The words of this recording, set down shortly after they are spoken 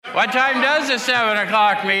What time does the 7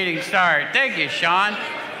 o'clock meeting start? Thank you, Sean.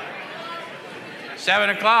 7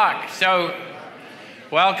 o'clock. So,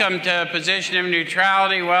 welcome to Position of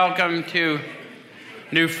Neutrality. Welcome to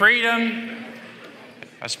New Freedom.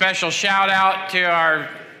 A special shout out to our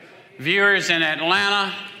viewers in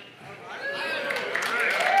Atlanta.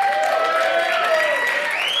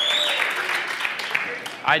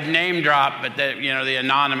 I'd name drop, but the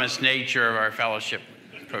anonymous nature of our fellowship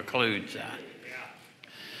precludes that.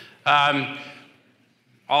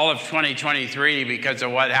 All of 2023, because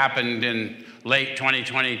of what happened in late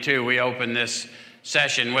 2022, we opened this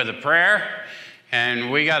session with a prayer,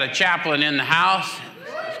 and we got a chaplain in the house.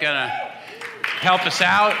 He's going to help us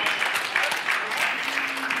out.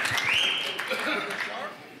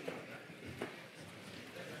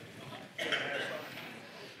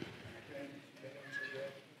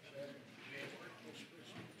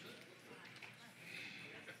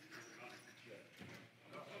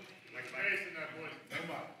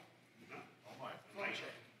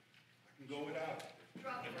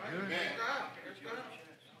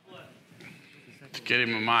 Get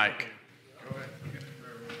him a mic.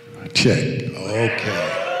 Check. Okay.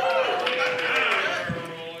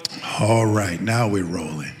 All right, now we're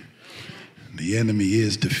rolling. The enemy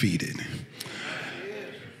is defeated.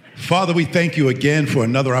 Father, we thank you again for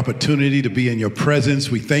another opportunity to be in your presence.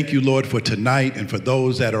 We thank you, Lord, for tonight and for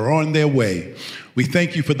those that are on their way. We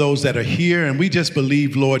thank you for those that are here, and we just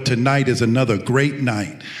believe, Lord, tonight is another great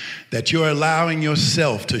night, that you're allowing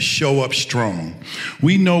yourself to show up strong.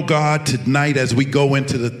 We know, God, tonight as we go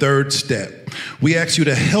into the third step, we ask you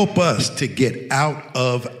to help us to get out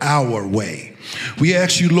of our way. We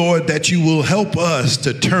ask you, Lord, that you will help us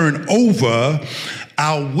to turn over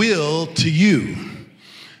our will to you,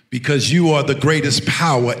 because you are the greatest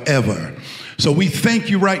power ever. So we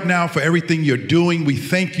thank you right now for everything you're doing. We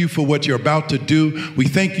thank you for what you're about to do. We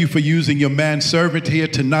thank you for using your manservant here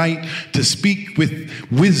tonight to speak with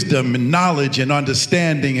wisdom and knowledge and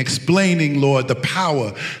understanding, explaining, Lord, the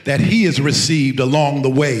power that he has received along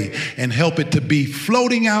the way, and help it to be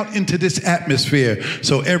floating out into this atmosphere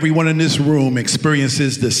so everyone in this room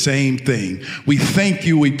experiences the same thing. We thank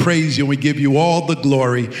you, we praise you, and we give you all the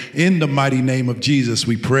glory. In the mighty name of Jesus,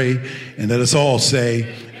 we pray, and let us all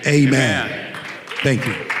say, Amen. Thank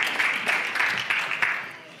you.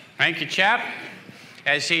 Thank you, Chap.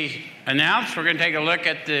 As he announced, we're going to take a look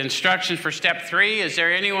at the instructions for step 3. Is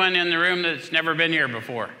there anyone in the room that's never been here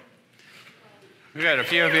before? We got a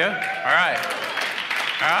few of you. All right.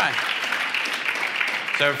 All right.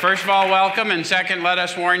 So first of all, welcome. And second, let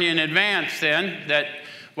us warn you in advance then that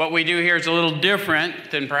what we do here is a little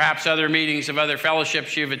different than perhaps other meetings of other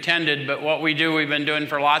fellowships you've attended. But what we do, we've been doing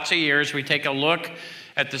for lots of years. We take a look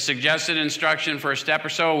at the suggested instruction for a step or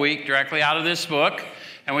so a week directly out of this book.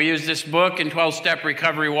 And we use this book in 12-Step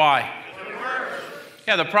Recovery. Why?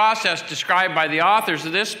 Yeah, the process described by the authors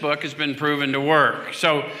of this book has been proven to work.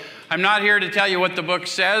 So I'm not here to tell you what the book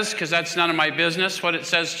says, because that's none of my business, what it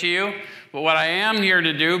says to you. But what I am here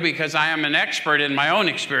to do, because I am an expert in my own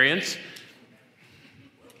experience,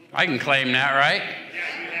 I can claim that, right?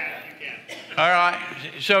 Yeah, you can. All right.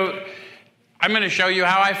 So I'm going to show you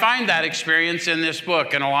how I find that experience in this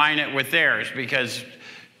book and align it with theirs, because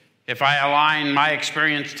if I align my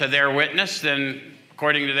experience to their witness, then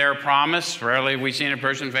according to their promise, rarely have we seen a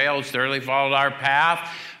person fail who's thoroughly followed our path,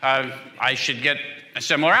 I should get a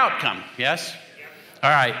similar outcome, yes?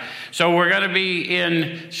 All right, so we're going to be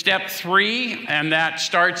in step 3, and that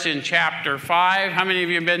starts in chapter 5. How many of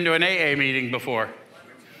you have been to an AA meeting before?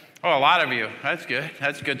 Oh, a lot of you. That's good.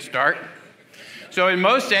 That's a good start. So in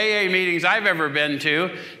most AA meetings I've ever been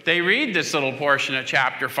to, they read this little portion of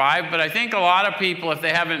chapter 5, but I think a lot of people, if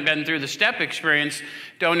they haven't been through the step experience,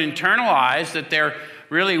 don't internalize that they're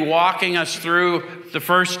really walking us through the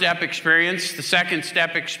first step experience, the second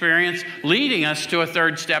step experience, leading us to a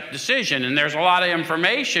third step decision. And there's a lot of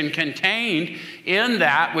information contained in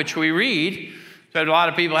that which we read that a lot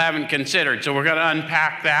of people haven't considered. So we're going to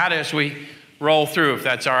unpack that as we roll through, if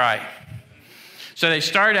that's all right. So they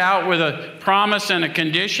start out with a promise and a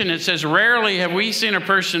condition. It says, rarely have we seen a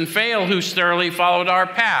person fail who's thoroughly followed our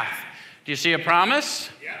path. Do you see a promise?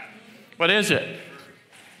 Yeah. What is it?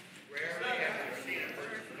 Rarely have we seen a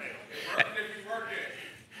person fail.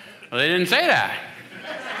 Well, they didn't say that.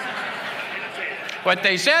 What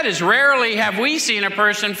they said is, rarely have we seen a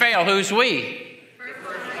person fail. Who's we?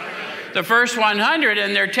 The first 100,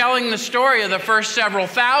 and they're telling the story of the first several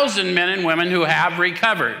thousand men and women who have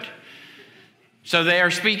recovered. So they are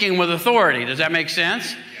speaking with authority. Does that make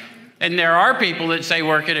sense? And there are people that say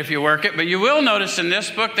work it if you work it, but you will notice in this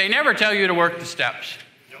book, they never tell you to work the steps.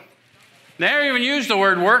 They don't even use the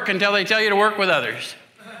word work until they tell you to work with others.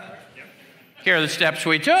 Here are the steps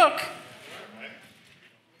we took.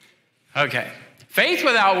 Okay. Faith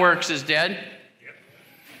without works is dead.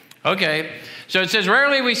 Okay. So it says,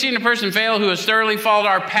 rarely we seen a person fail who has thoroughly followed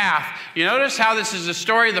our path. You notice how this is the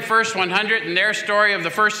story of the first 100 and their story of the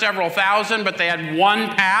first several thousand, but they had one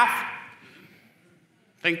path?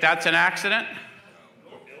 Think that's an accident?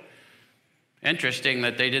 Interesting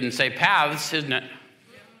that they didn't say paths, isn't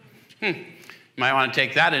it? Might want to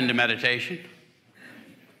take that into meditation.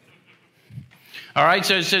 All right,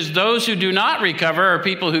 so it says, those who do not recover are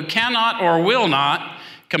people who cannot or will not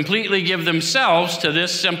completely give themselves to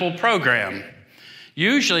this simple program.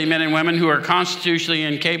 Usually men and women who are constitutionally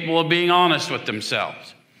incapable of being honest with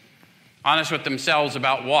themselves. Honest with themselves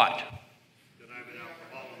about what? That I'm an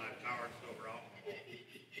alcoholic and I'm powered sober alcohol.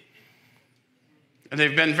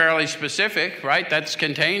 They've been fairly specific, right? That's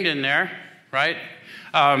contained in there, right?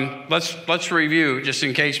 Let's review, just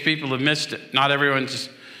in case people have missed it. Not everyone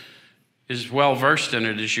is well versed in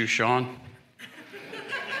it as you, Sean.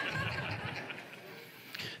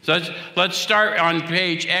 So let's start on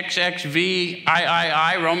page XXVIII,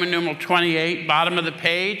 Roman numeral 28, bottom of the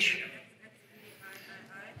page.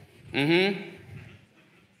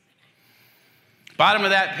 Bottom of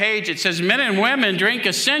that page, it says, men and women drink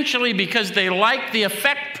essentially because they like the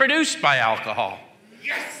effect produced by alcohol.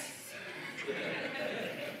 Yes!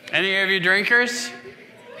 Any of you drinkers?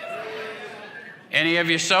 Any of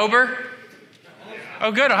you sober?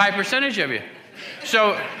 Oh, good, a high percentage of you.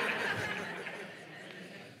 So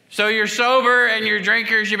you're sober and you're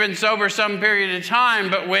drinkers, you've been sober some period of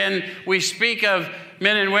time, but when we speak of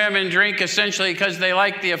men and women drink essentially because they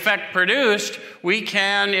like the effect produced, we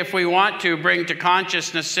can, if we want to, bring to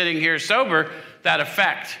consciousness sitting here sober that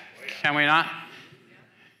effect. Can we not?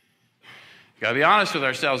 Got to be honest with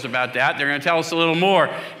ourselves about that. They're going to tell us a little more.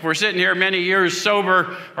 If we're sitting here many years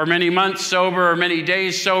sober, or many months sober, or many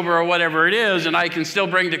days sober, or whatever it is, and I can still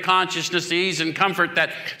bring to consciousness the ease and comfort,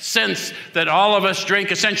 that sense that all of us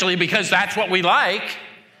drink essentially because that's what we like,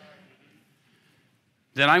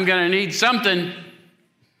 then I'm going to need something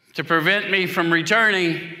to prevent me from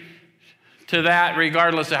returning to that,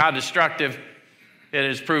 regardless of how destructive it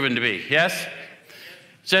is proven to be. Yes?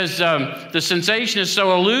 It says, the sensation is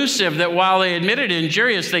so elusive that while they admit it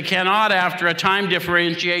injurious, they cannot, after a time,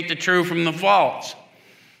 differentiate the true from the false.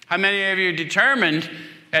 How many of you determined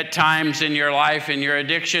at times in your life, in your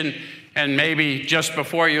addiction, and maybe just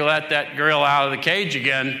before you let that girl out of the cage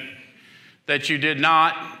again, that you did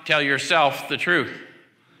not tell yourself the truth?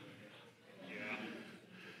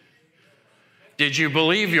 Did you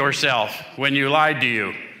believe yourself when you lied to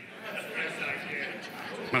you?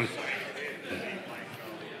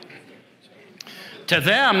 To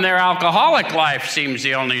them, their alcoholic life seems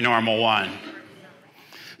the only normal one.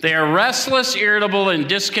 They are restless, irritable, and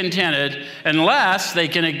discontented unless they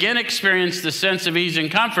can again experience the sense of ease and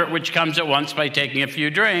comfort which comes at once by taking a few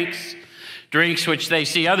drinks which they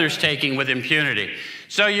see others taking with impunity.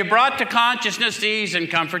 So you brought to consciousness the ease and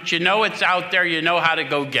comfort. You know it's out there. You know how to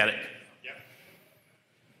go get it.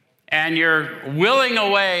 And you're willing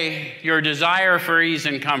away your desire for ease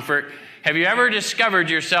and comfort. Have you ever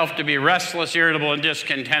discovered yourself to be restless, irritable, and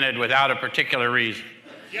discontented without a particular reason?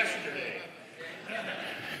 Yesterday.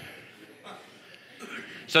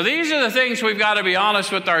 So these are the things we've got to be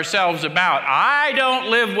honest with ourselves about. I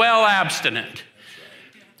don't live well abstinent.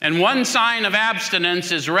 And one sign of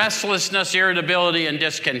abstinence is restlessness, irritability, and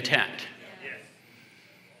discontent.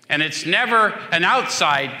 And it's never an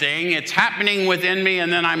outside thing. It's happening within me,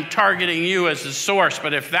 and then I'm targeting you as the source.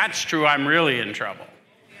 But if that's true, I'm really in trouble.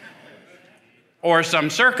 Or some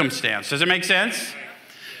circumstance. Does it make sense?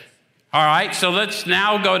 All right, so let's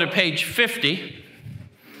now go to page 50.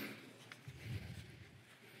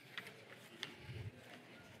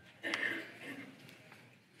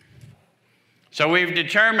 So we've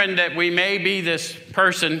determined that we may be this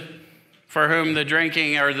person for whom the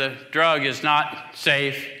drinking or the drug is not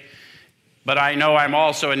safe, but I know I'm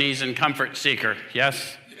also an ease and comfort seeker.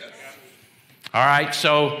 Yes? Yes. All right,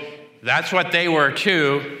 so that's what they were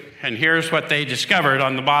too. And here's what they discovered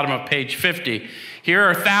on the bottom of page 50. Here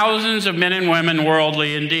are thousands of men and women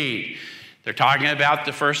worldly indeed. They're talking about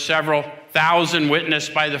the first several thousand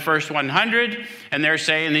witnessed by the first 100, and they're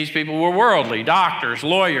saying these people were worldly, doctors,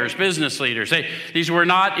 lawyers, business leaders. These were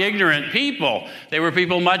not ignorant people. They were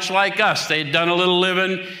people much like us. They'd done a little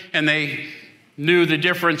living, and they knew the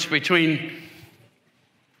difference between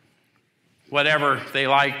whatever they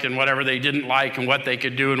liked and whatever they didn't like, and what they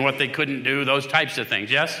could do and what they couldn't do, those types of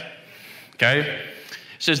things, yes? Okay? It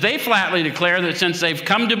says, they flatly declare that since they've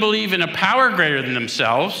come to believe in a power greater than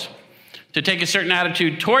themselves, to take a certain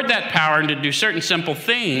attitude toward that power and to do certain simple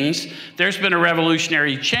things, there's been a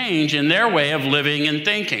revolutionary change in their way of living and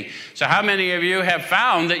thinking. So how many of you have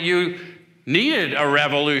found that you needed a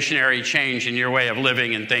revolutionary change in your way of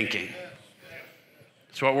living and thinking?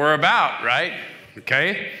 That's what we're about, right?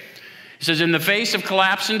 Okay? It says, in the face of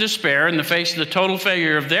collapse and despair, in the face of the total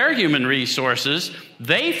failure of their human resources,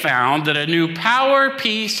 they found that a new power,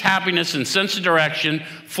 peace, happiness, and sense of direction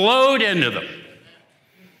flowed into them.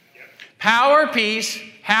 Power, peace,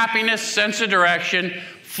 happiness, sense of direction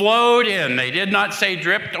flowed in. They did not say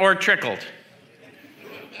dripped or trickled.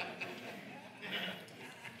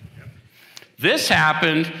 This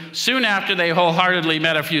happened soon after they wholeheartedly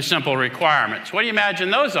met a few simple requirements. What do you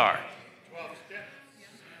imagine those are?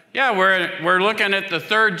 Yeah, we're looking at the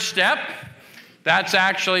third step. That's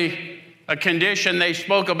actually a condition they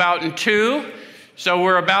spoke about in 2. So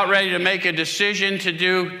we're about ready to make a decision to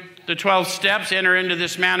do the 12 steps, enter into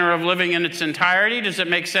this manner of living in its entirety. Does it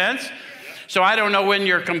make sense? So I don't know when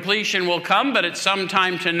your completion will come, but at some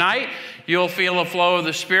time tonight, you'll feel a flow of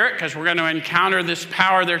the Spirit because we're going to encounter this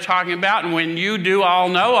power they're talking about. And when you do,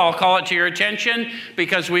 I'll call it to your attention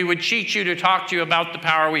because we would cheat you to talk to you about the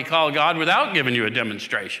power we call God without giving you a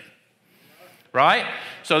demonstration. Right?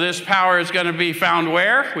 So this power is going to be found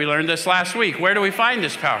where? We learned this last week. Where do we find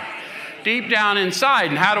this power? Deep down inside.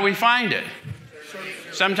 And how do we find it?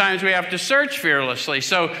 Sometimes we have to search fearlessly.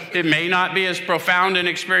 So it may not be as profound an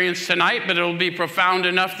experience tonight, but it'll be profound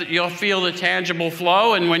enough that you'll feel the tangible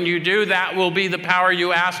flow. And when you do, that will be the power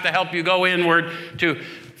you ask to help you go inward to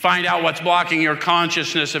find out what's blocking your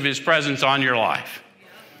consciousness of His presence on your life.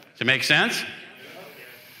 Does it make sense?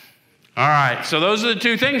 All right, so those are the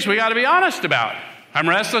 2 things we got to be honest about. I'm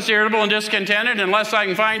restless, irritable, and discontented unless I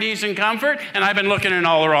can find ease and comfort, and I've been looking in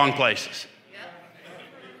all the wrong places.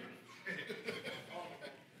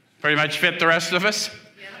 Pretty much fit the rest of us?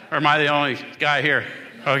 Or am I the only guy here?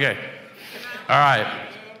 Okay. All right.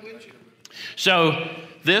 So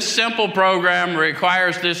this simple program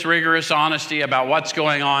requires this rigorous honesty about what's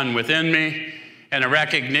going on within me and a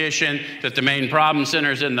recognition that the main problem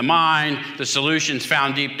centers in the mind, the solution's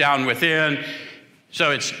found deep down within.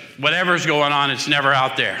 So it's whatever's going on, it's never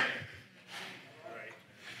out there.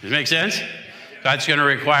 Does it make sense? That's going to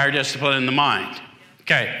require discipline in the mind.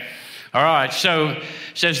 Okay. All right, so it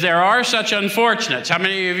says there are such unfortunates. How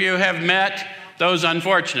many of you have met those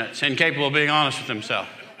unfortunates, incapable of being honest with themselves?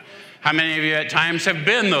 How many of you at times have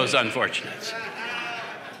been those unfortunates?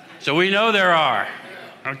 So we know there are.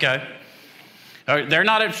 Okay. They're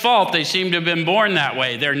not at fault. They seem to have been born that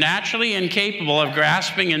way. They're naturally incapable of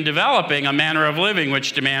grasping and developing a manner of living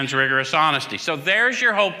which demands rigorous honesty. So there's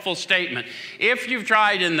your hopeful statement. If you've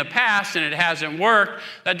tried in the past and it hasn't worked,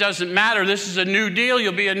 that doesn't matter. This is a new deal.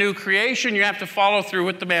 You'll be a new creation. You have to follow through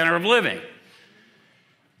with the manner of living.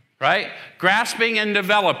 Right? Grasping and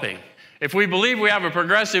developing. If we believe we have a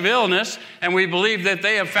progressive illness and we believe that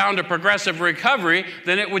they have found a progressive recovery,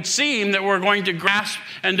 then it would seem that we're going to grasp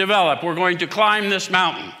and develop. We're going to climb this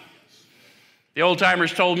mountain. The old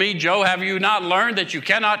timers told me, Joe, have you not learned that you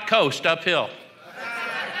cannot coast uphill?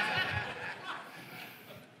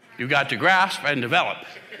 You got to grasp and develop.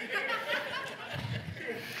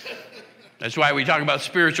 That's why we talk about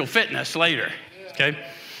spiritual fitness later. Okay?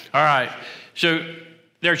 All right. So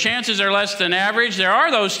their chances are less than average. There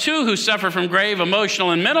are those too who suffer from grave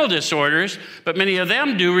emotional and mental disorders, but many of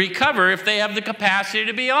them do recover if they have the capacity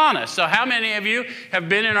to be honest. So how many of you have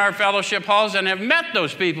been in our fellowship halls and have met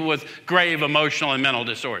those people with grave emotional and mental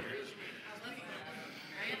disorders?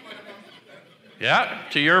 Yeah,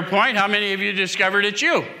 to your point, how many of you discovered it's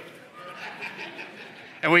you?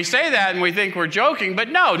 And we say that and we think we're joking, but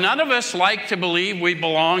no, none of us like to believe we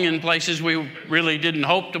belong in places we really didn't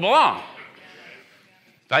hope to belong.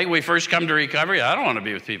 Like we first come to recovery, I don't want to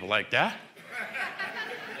be with people like that.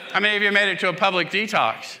 How many of you made it to a public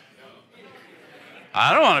detox?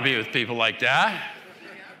 I don't want to be with people like that.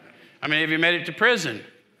 How many of you made it to prison?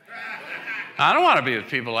 I don't want to be with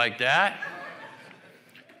people like that.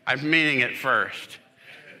 I'm meaning it first.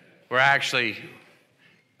 We're actually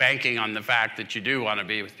banking on the fact that you do want to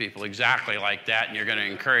be with people exactly like that, and you're going to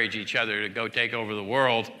encourage each other to go take over the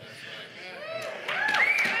world.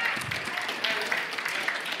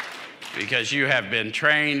 Because you have been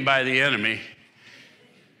trained by the enemy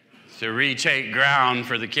to retake ground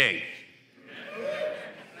for the king.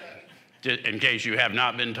 In case you have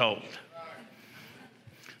not been told.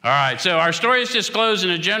 All right, so our stories disclose in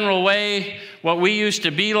a general way what we used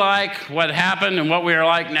to be like, what happened, and what we are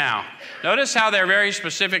like now. Notice how they're very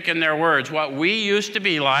specific in their words. What we used to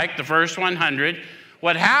be like, the first 100,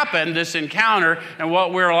 what happened, this encounter, and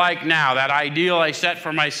what we're like now. That ideal I set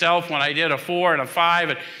for myself when I did a 4 and a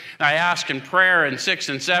 5, I ask in prayer in 6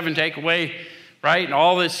 and 7, take away, right, and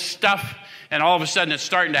all this stuff, and all of a sudden it's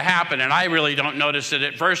starting to happen, and I really don't notice it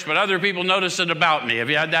at first, but other people notice it about me. Have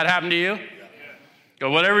you had that happen to you? Go,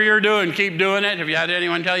 whatever you're doing, keep doing it. Have you had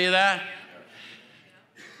anyone tell you that?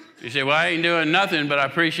 You say, well, I ain't doing nothing, but I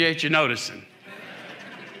appreciate you noticing.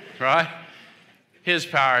 Right? His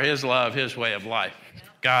power, His love, His way of life.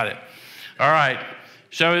 Got it. All right.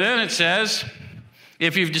 So then it says,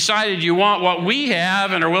 if you've decided you want what we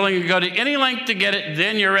have and are willing to go to any length to get it,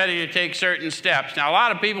 then you're ready to take certain steps. Now, a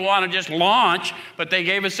lot of people want to just launch, but they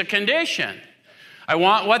gave us a condition. I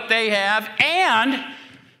want what they have, and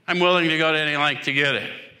I'm willing to go to any length to get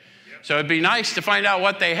it. So it'd be nice to find out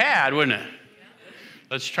what they had, wouldn't it?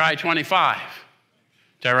 Let's try 25. Is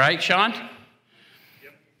that right, Sean?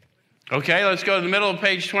 Okay, let's go to the middle of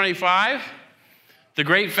page 25. The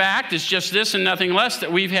great fact is just this and nothing less,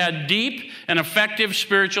 that we've had deep and effective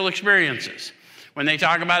spiritual experiences. When they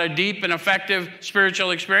talk about a deep and effective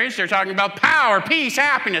spiritual experience, they're talking about power, peace,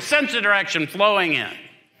 happiness, sense of direction flowing in.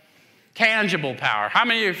 Tangible power. How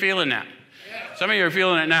many of you are feeling that? Some of you are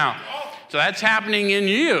feeling it now. So that's happening in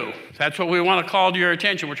you. That's what we want to call to your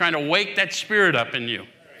attention. We're trying to wake that spirit up in you.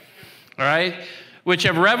 All right? Which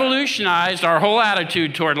have revolutionized our whole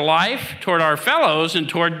attitude toward life, toward our fellows, and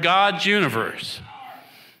toward God's universe.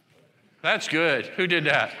 That's good. Who did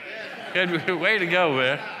that? Good way to go,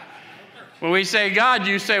 man. When we say God,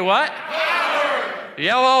 you say what? Power.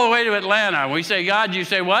 Yell all the way to Atlanta. When we say God, you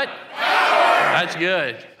say what? Power. That's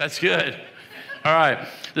good. That's good. All right.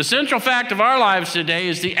 The central fact of our lives today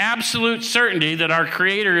is the absolute certainty that our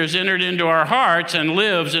Creator has entered into our hearts and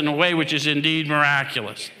lives in a way which is indeed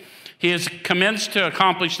miraculous. He has commenced to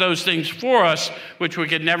accomplish those things for us which we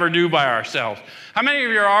could never do by ourselves. How many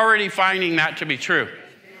of you are already finding that to be true?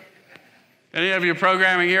 Any of you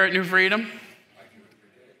programming here at New Freedom?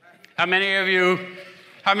 How many of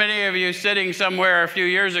you sitting somewhere a few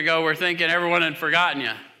years ago were thinking everyone had forgotten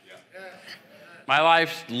you? My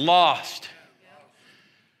life's lost.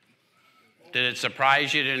 Did it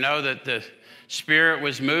surprise you to know that the Spirit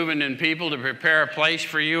was moving in people to prepare a place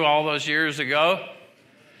for you all those years ago?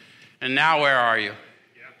 And now where are you?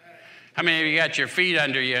 How many of you got your feet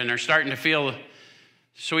under you and are starting to feel the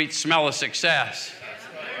sweet smell of success?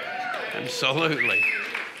 Absolutely.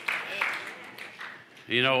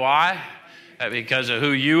 You know why? Because of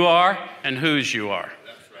who you are and whose you are.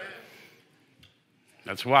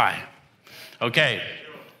 That's why. Okay.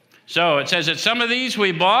 So it says that some of these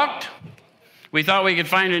we balked. We thought we could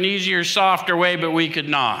find an easier, softer way, but we could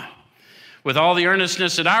not. With all the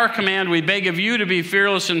earnestness at our command, we beg of you to be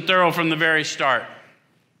fearless and thorough from the very start.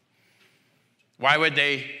 Why would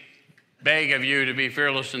they beg of you to be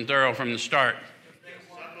fearless and thorough from the start?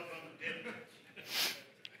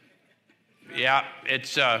 Yeah,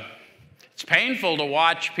 it's painful to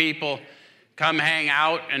watch people come hang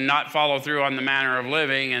out and not follow through on the manner of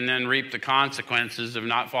living and then reap the consequences of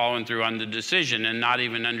not following through on the decision and not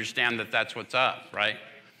even understand that that's what's up, right?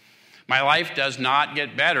 My life does not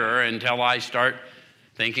get better until I start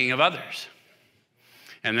thinking of others.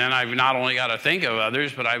 And then I've not only got to think of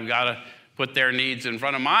others, but I've got to put their needs in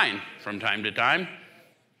front of mine from time to time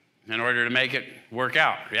in order to make it work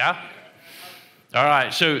out, yeah? All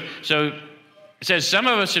right, so it says some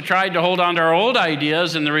of us have tried to hold on to our old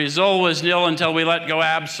ideas, and the result was nil until we let go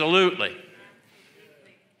absolutely.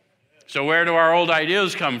 So where do our old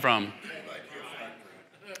ideas come from?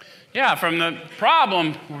 Yeah, from the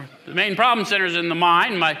problem. The main problem centers in the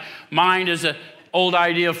mind. My mind is an old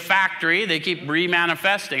idea factory. They keep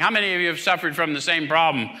remanifesting. How many of you have suffered from the same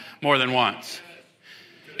problem more than once?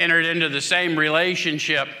 Entered into the same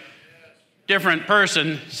relationship, different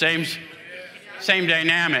person, same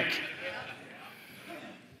dynamic.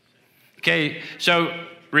 Okay, so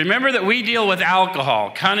remember that we deal with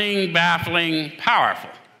alcohol, cunning, baffling,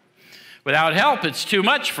 powerful. Without help, it's too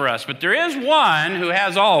much for us, but there is one who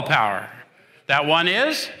has all power. That one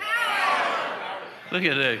is? Power. Look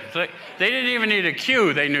at it. Look, they didn't even need a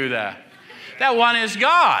cue, they knew that. That one is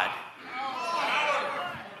God.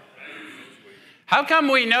 Power. How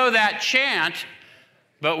come we know that chant,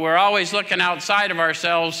 but we're always looking outside of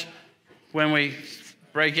ourselves when we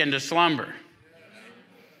break into slumber?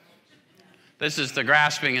 This is the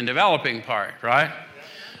grasping and developing part, right?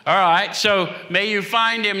 All right, so may you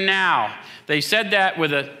find him now. They said that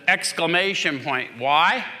with an exclamation point.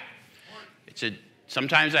 Why?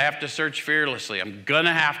 Sometimes I have to search fearlessly. I'm going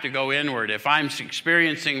to have to go inward. If I'm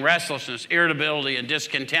experiencing restlessness, irritability, and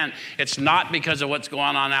discontent, it's not because of what's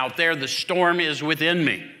going on out there. The storm is within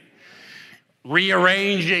me.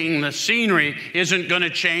 Rearranging the scenery isn't going to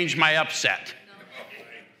change my upset.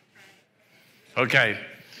 Okay.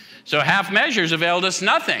 So half measures availed us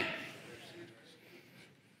nothing.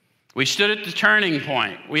 We stood at the turning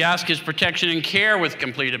point. We asked his protection and care with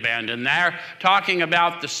complete abandon. They're talking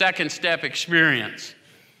about the second step experience,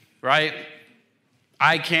 right?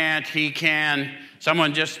 I can't, he can.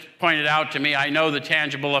 Someone just pointed out to me, I know the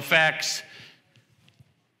tangible effects.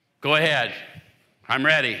 Go ahead. I'm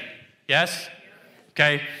ready. Yes?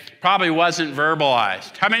 Okay. Probably wasn't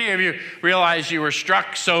verbalized. How many of you realized you were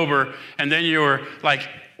struck sober and then you were like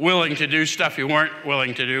willing to do stuff you weren't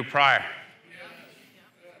willing to do prior?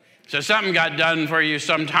 So something got done for you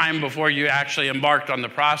some time before you actually embarked on the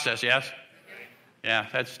process, yes? Yeah,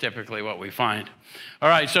 that's typically what we find. All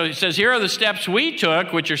right, so it says, here are the steps we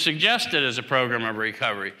took, which are suggested as a program of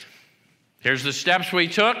recovery. Here's the steps we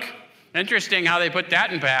took. Interesting how they put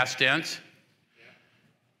that in past tense.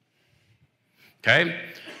 Okay,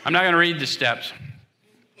 I'm not going to read the steps.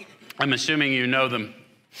 I'm assuming you know them.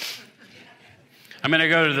 I'm going to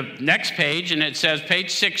go to the next page, and it says,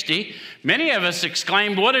 page 60, many of us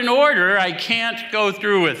exclaimed, what an order, I can't go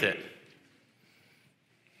through with it.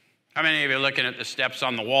 How many of you are looking at the steps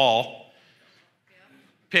on the wall?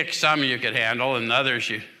 Pick some you could handle, and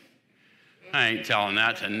others I ain't telling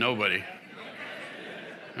that to nobody.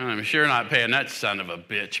 I'm sure not paying that son of a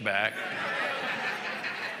bitch back.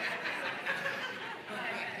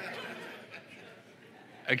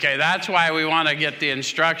 Okay, that's why we want to get the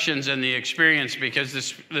instructions and the experience, because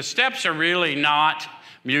the steps are really not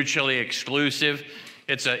mutually exclusive.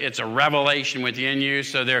 It's a revelation within you,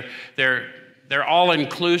 so they're all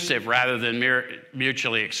inclusive rather than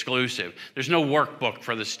mutually exclusive. There's no workbook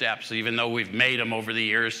for the steps, even though we've made them over the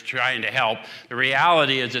years trying to help. The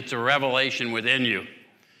reality is it's a revelation within you.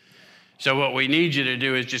 So what we need you to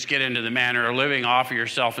do is just get into the manner of living, offer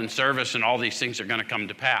yourself in service, and all these things are going to come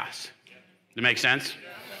to pass. Does that make sense?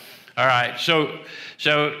 All right, so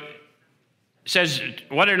it says,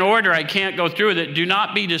 what an order, I can't go through with it. Do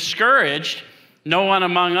not be discouraged. No one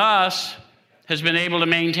among us has been able to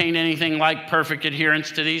maintain anything like perfect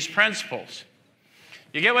adherence to these principles.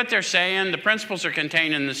 You get what they're saying? The principles are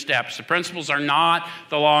contained in the steps. The principles are not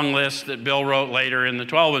the long list that Bill wrote later in the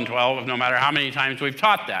 12 and 12, no matter how many times we've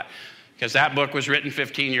taught that, because that book was written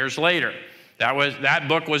 15 years later. That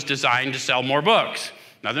book was designed to sell more books.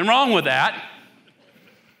 Nothing wrong with that.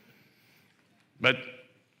 But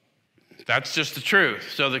that's just the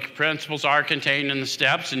truth. So the principles are contained in the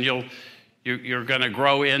steps, and you're going to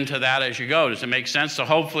grow into that as you go. Does it make sense? So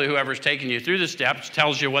hopefully whoever's taking you through the steps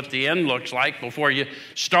tells you what the end looks like before you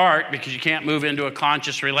start, because you can't move into a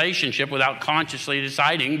conscious relationship without consciously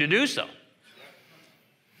deciding to do so.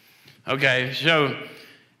 Okay, so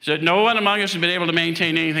no one among us has been able to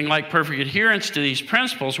maintain anything like perfect adherence to these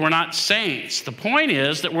principles. We're not saints. The point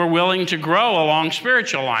is that we're willing to grow along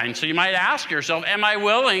spiritual lines. So you might ask yourself, am I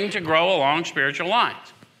willing to grow along spiritual lines?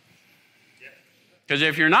 Because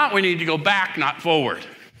if you're not, we need to go back, not forward.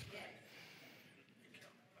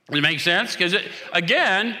 Does it make sense? Because,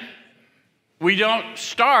 again, we don't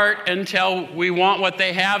start until we want what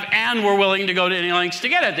they have and we're willing to go to any lengths to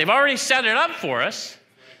get it. They've already set it up for us.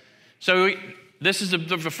 So this is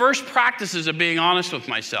the first practices of being honest with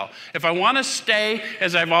myself. If I want to stay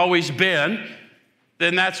as I've always been,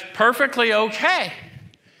 then that's perfectly okay.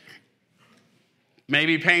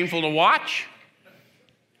 Maybe painful to watch,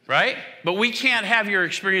 right? But we can't have your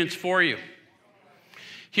experience for you.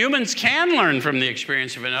 Humans can learn from the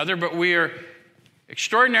experience of another, but we are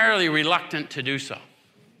extraordinarily reluctant to do so.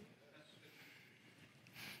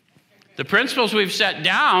 The principles we've set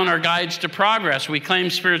down are guides to progress. We claim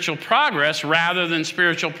spiritual progress rather than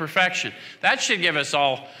spiritual perfection. That should give us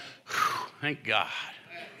all, thank God.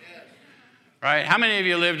 Right? How many of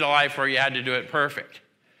you lived a life where you had to do it perfect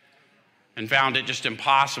and found it just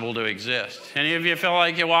impossible to exist? Any of you feel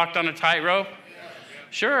like you walked on a tightrope?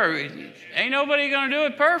 Sure, ain't nobody going to do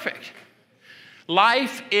it perfect.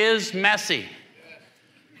 Life is messy.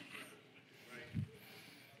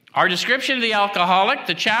 Our description of the alcoholic,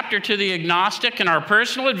 the chapter to the agnostic, and our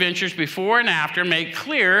personal adventures before and after make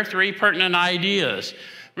clear three pertinent ideas.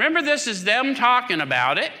 Remember, this is them talking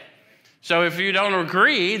about it. So if you don't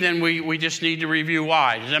agree, then we just need to review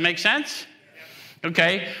why. Does that make sense?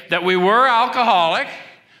 Okay, that we were alcoholic.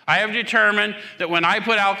 I have determined that when I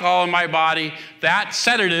put alcohol in my body, that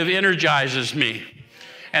sedative energizes me.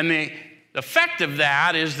 And the effect of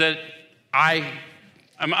that is that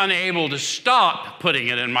I'm unable to stop putting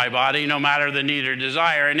it in my body, no matter the need or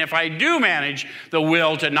desire. And if I do manage the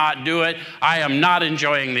will to not do it, I am not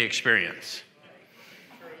enjoying the experience.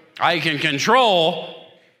 I can control,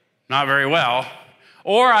 not very well,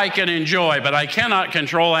 or I can enjoy, but I cannot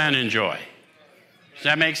control and enjoy. Does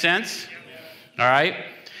that make sense? All right.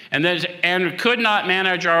 and could not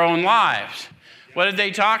manage our own lives. What did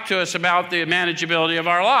they talk to us about the manageability of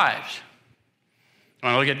our lives?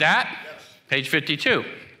 Want to look at that? Yes. Page 52.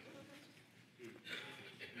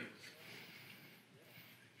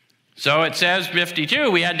 So it says, 52,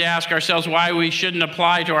 we had to ask ourselves why we shouldn't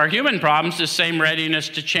apply to our human problems the same readiness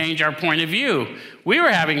to change our point of view. We were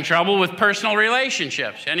having trouble with personal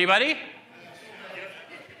relationships. Anybody?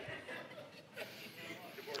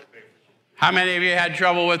 How many of you had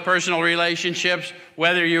trouble with personal relationships,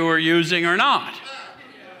 whether you were using or not?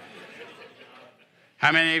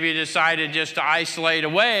 How many of you decided just to isolate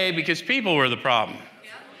away because people were the problem?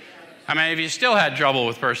 How many of you still had trouble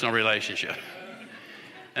with personal relationships?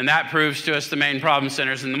 And that proves to us the main problem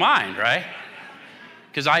centers in the mind, right?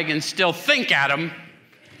 Because I can still think at them,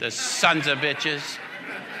 the sons of bitches,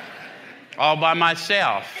 all by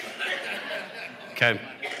myself. Okay.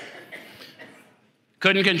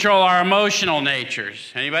 Couldn't control our emotional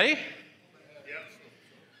natures. Anybody?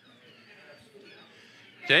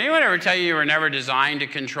 Did anyone ever tell you were never designed to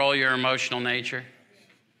control your emotional nature?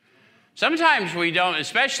 Sometimes we don't,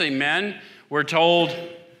 especially men, we're told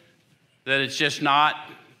that it's just not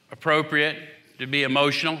appropriate to be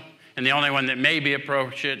emotional, and the only one that may be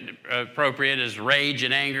appropriate is rage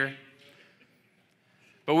and anger.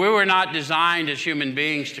 But we were not designed as human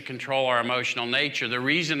beings to control our emotional nature. The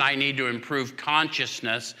reason I need to improve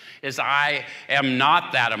consciousness is I am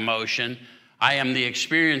not that emotion. I am the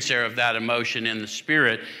experiencer of that emotion in the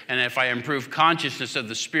spirit. And if I improve consciousness of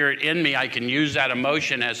the spirit in me, I can use that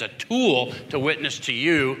emotion as a tool to witness to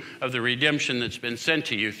you of the redemption that's been sent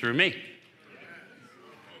to you through me.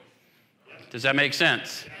 Does that make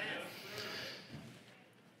sense?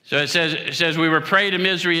 So it says we were prey to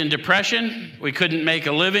misery and depression. We couldn't make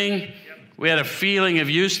a living. We had a feeling of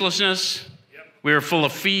uselessness. We were full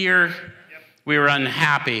of fear. We were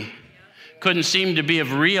unhappy. Couldn't seem to be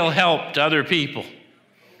of real help to other people.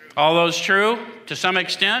 All those true to some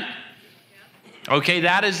extent? Okay,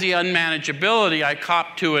 that is the unmanageability I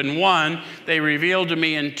copped to in 1. They revealed to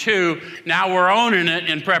me in 2. Now we're owning it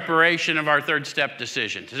in preparation of our third step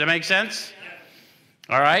decision. Does that make sense?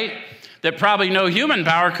 All right? That probably no human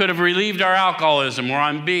power could have relieved our alcoholism. We're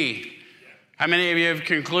on B. How many of you have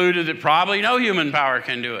concluded that probably no human power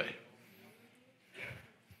can do it?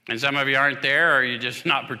 And some of you aren't there, or you're just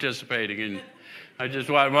not participating. And I just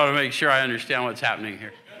want to make sure I understand what's happening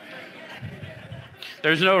here.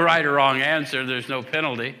 There's no right or wrong answer. There's no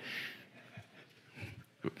penalty.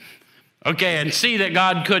 Okay, and see that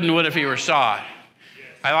God could and would if he were sought.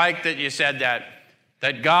 I like that you said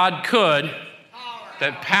that God could,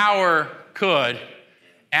 that power could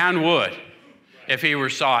and would if he were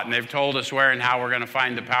sought. And they've told us where and how we're going to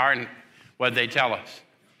find the power, and what they tell us.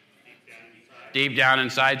 Deep down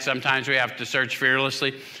inside, sometimes we have to search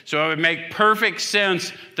fearlessly. So it would make perfect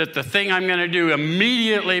sense that the thing I'm going to do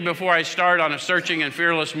immediately before I start on a searching and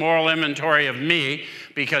fearless moral inventory of me,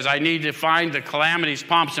 because I need to find the calamities,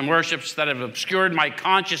 pomps, and worships that have obscured my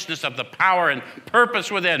consciousness of the power and purpose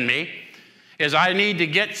within me, is I need to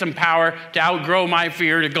get some power to outgrow my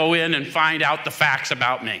fear, to go in and find out the facts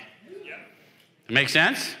about me. That make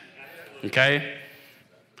sense? Okay.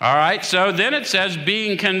 All right, so then it says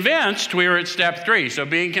being convinced, we were at step 3. So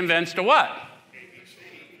being convinced of what?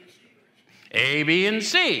 A, B, and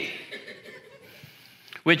C.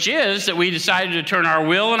 Which is that we decided to turn our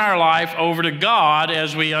will and our life over to God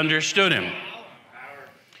as we understood him.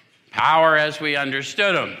 Power as we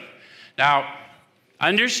understood him. Now,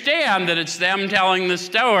 understand that it's them telling the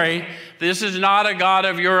story. This is not a God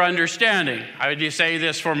of your understanding. I would say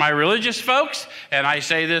this for my religious folks, and I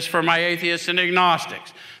say this for my atheists and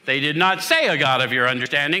agnostics. They did not say a God of your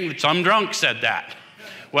understanding. Some drunk said that.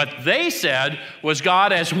 What they said was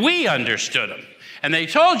God as we understood him. And they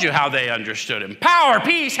told you how they understood him. Power,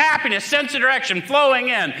 peace, happiness, sense of direction flowing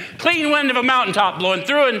in. Clean wind of a mountaintop blowing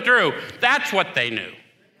through and through. That's what they knew.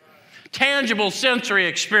 Tangible sensory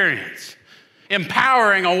experience.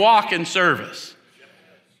 Empowering a walk in service.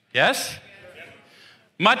 Yes?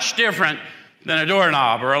 Much different than a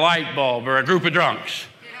doorknob or a light bulb or a group of drunks.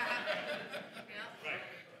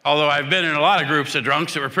 Although I've been in a lot of groups of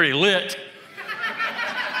drunks that were pretty lit.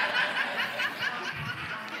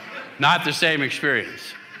 Not the same experience.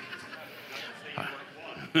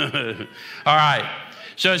 All right.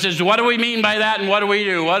 So it says, what do we mean by that, and what do we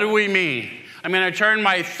do? What do we mean? I'm going to turn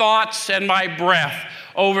my thoughts and my breath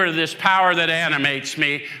over to this power that animates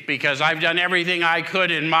me, because I've done everything I could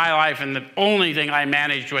in my life, and the only thing I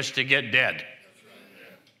managed was to get dead.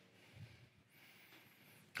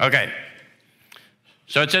 Okay.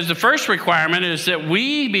 So it says the first requirement is that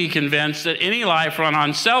we be convinced that any life run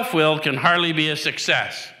on self-will can hardly be a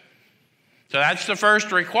success. So that's the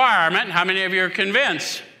first requirement. How many of you are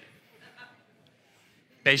convinced?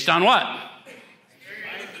 Based on what?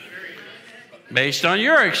 Based on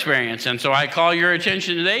your experience. And so I call your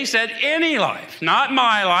attention today. He said any life, not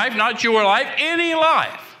my life, not your life, any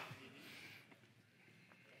life.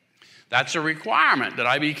 That's a requirement that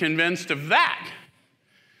I be convinced of that.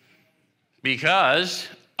 Because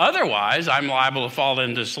otherwise, I'm liable to fall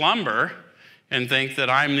into slumber and think that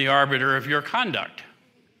I'm the arbiter of your conduct.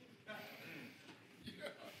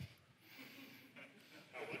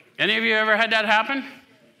 Any of you ever had that happen?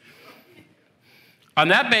 On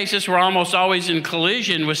that basis, we're almost always in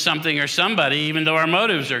collision with something or somebody, even though our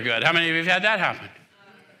motives are good. How many of you have had that happen?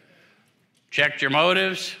 Checked your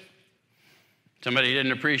motives. Somebody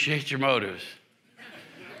didn't appreciate your motives.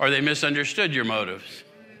 Or they misunderstood your motives.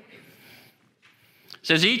 It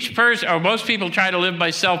says each person, or most people try to live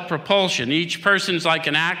by self-propulsion. Each person's like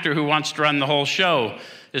an actor who wants to run the whole show,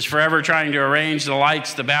 is forever trying to arrange the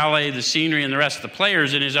lights, the ballet, the scenery, and the rest of the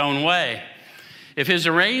players in his own way. If his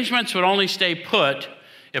arrangements would only stay put,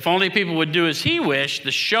 if only people would do as he wished,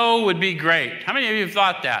 the show would be great. How many of you have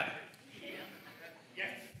thought that?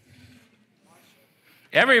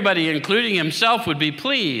 Everybody, including himself, would be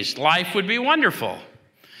pleased. Life would be wonderful.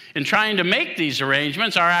 In trying to make these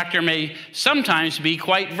arrangements, our actor may sometimes be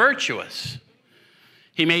quite virtuous.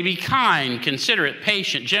 He may be kind, considerate,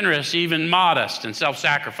 patient, generous, even modest and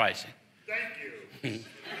self-sacrificing. Thank you.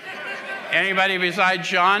 Anybody besides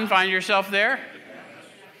Sean find yourself there?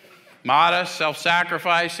 Modest,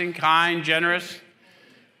 self-sacrificing, kind, generous.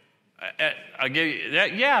 I'll give you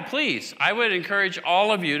that. Yeah, please. I would encourage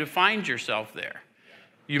all of you to find yourself there.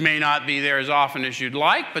 You may not be there as often as you'd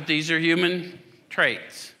like, but these are human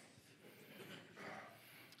traits.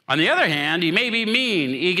 On the other hand, he may be mean,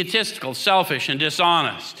 egotistical, selfish, and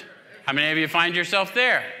dishonest. How many of you find yourself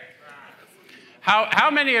there? How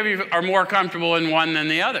many of you are more comfortable in one than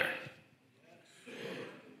the other?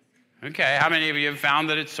 Okay, how many of you have found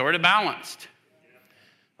that it's sort of balanced?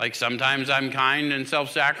 Like sometimes I'm kind and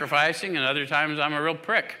self-sacrificing, and other times I'm a real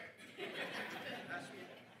prick.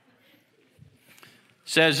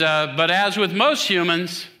 Says, but as with most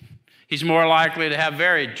humans, he's more likely to have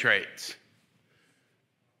varied traits.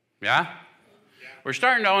 Yeah? We're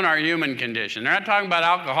starting to own our human condition. They're not talking about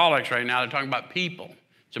alcoholics right now. They're talking about people.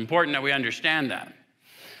 It's important that we understand that.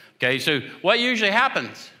 Okay, so what usually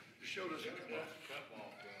happens?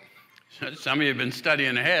 Some of you have been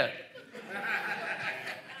studying ahead.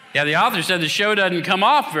 Yeah, the author said the show doesn't come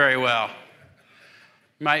off very well.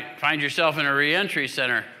 You might find yourself in a reentry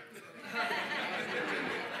center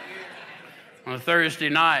on a Thursday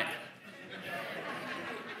night.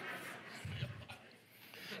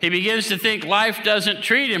 He begins to think life doesn't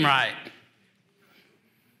treat him right.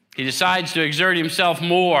 He decides to exert himself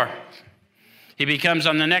more. He becomes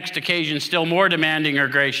on the next occasion still more demanding or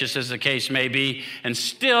gracious as the case may be, and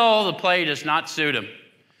still the play does not suit him.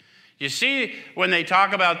 You see when they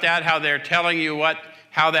talk about that, how they're telling you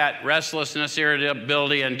how that restlessness,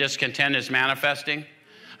 irritability, and discontent is manifesting?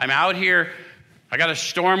 I'm out here, I got a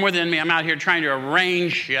storm within me, I'm out here trying to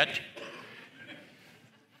arrange shit.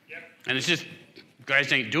 And it's just, you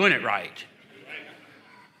guys ain't doing it right.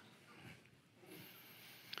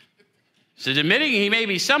 So admitting he may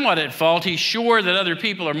be somewhat at fault, he's sure that other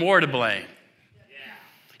people are more to blame.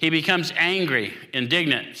 He becomes angry,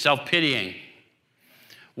 indignant, self-pitying.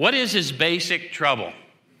 What is his basic trouble?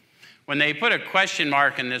 When they put a question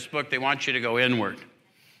mark in this book, they want you to go inward.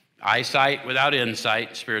 Eyesight without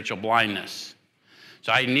insight, spiritual blindness.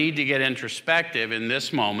 So I need to get introspective in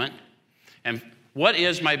this moment. And what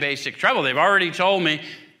is my basic trouble? They've already told me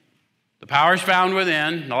the power's found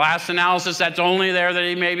within. The last analysis, that's only there that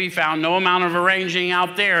he may be found. No amount of arranging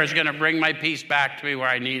out there is going to bring my peace back to me where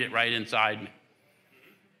I need it right inside me.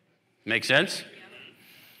 Make sense?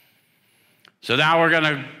 So now we're going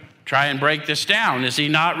to try and break this down. Is he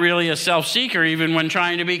not really a self-seeker even when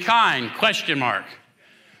trying to be kind? Question mark.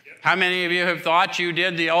 How many of you have thought you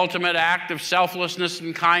did the ultimate act of selflessness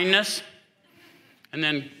and kindness and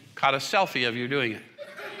then caught a selfie of you doing it?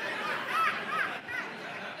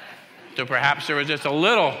 So perhaps there was just a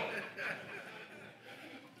little.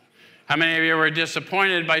 How many of you were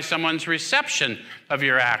disappointed by someone's reception of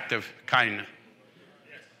your act of kindness?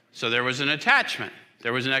 So there was an attachment.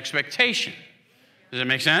 There was an expectation. Does that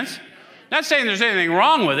make sense? Not saying there's anything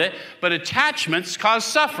wrong with it, but attachments cause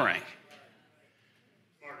suffering.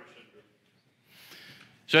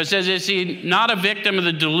 So it says, is he not a victim of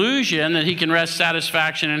the delusion that he can wrest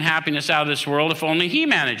satisfaction and happiness out of this world if only he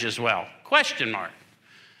manages well? Question mark.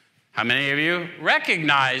 How many of you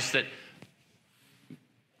recognize that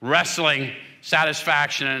wrestling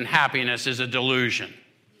satisfaction and happiness is a delusion?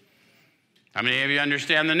 How many of you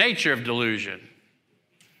understand the nature of delusion?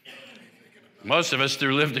 Most of us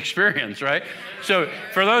through lived experience, right? So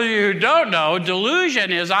for those of you who don't know,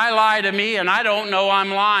 delusion is I lie to me and I don't know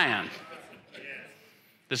I'm lying.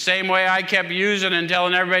 The same way I kept using and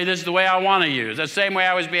telling everybody this is the way I want to use. The same way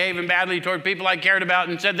I was behaving badly toward people I cared about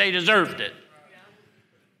and said they deserved it.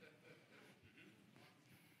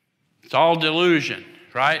 It's all delusion,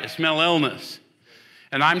 right? It's mental illness.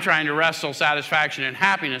 And I'm trying to wrestle satisfaction and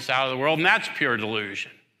happiness out of the world, and that's pure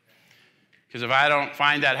delusion. Because if I don't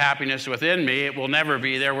find that happiness within me, it will never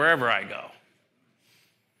be there wherever I go.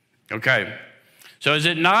 Okay. So is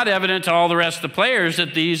it not evident to all the rest of the players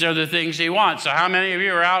that these are the things he wants? So how many of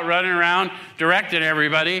you are out running around directing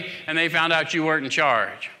everybody and they found out you weren't in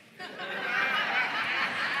charge?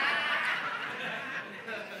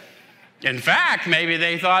 In fact, maybe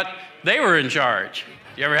they thought they were in charge.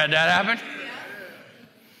 You ever had that happen?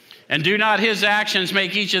 And do not his actions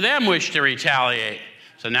make each of them wish to retaliate?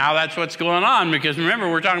 So now that's what's going on, because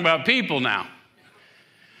remember, we're talking about people now.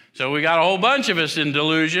 So we got a whole bunch of us in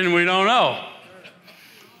delusion we don't know.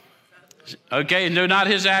 Okay, and do not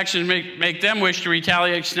his actions make them wish to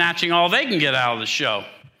retaliate, snatching all they can get out of the show?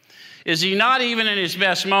 Is he not even in his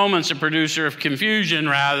best moments a producer of confusion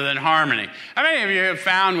rather than harmony? How many of you have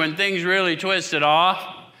found when things really twisted off,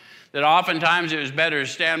 that oftentimes it was better to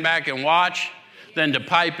stand back and watch than to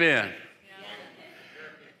pipe in?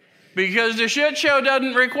 Because the shit show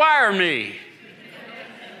doesn't require me.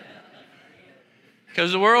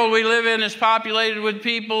 Because the world we live in is populated with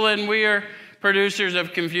people and we are producers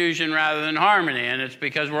of confusion rather than harmony. And it's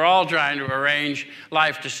because we're all trying to arrange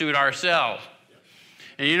life to suit ourselves.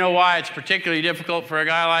 And you know why it's particularly difficult for a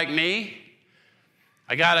guy like me?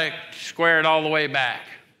 I got to square it all the way back.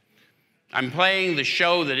 I'm playing the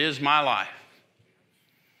show that is my life.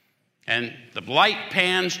 And the light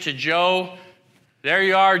pans to Joe. There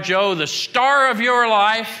you are, Joe, the star of your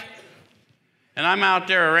life. And I'm out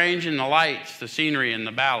there arranging the lights, the scenery, and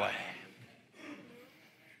the ballet.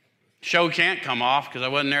 Show can't come off because I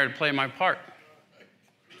wasn't there to play my part.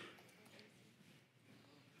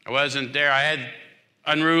 I wasn't there. I had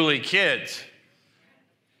unruly kids.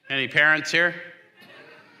 Any parents here?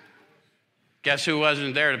 Guess who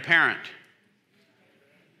wasn't there to parent?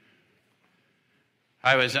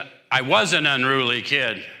 I was an unruly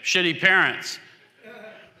kid. Shitty parents.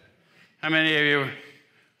 How many of you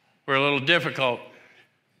were a little difficult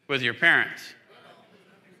with your parents?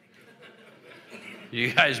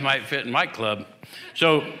 You guys might fit in my club.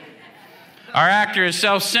 So our actor is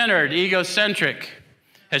self-centered, egocentric,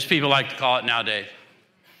 as people like to call it nowadays.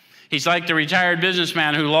 He's like the retired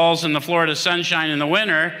businessman who lolls in the Florida sunshine in the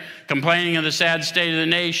winter, complaining of the sad state of the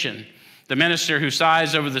nation. The minister who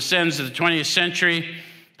sighs over the sins of the 20th century.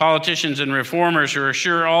 Politicians and reformers who are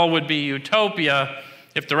sure all would be utopia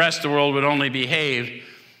if the rest of the world would only behave.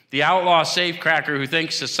 The outlaw safecracker who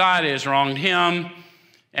thinks society has wronged him,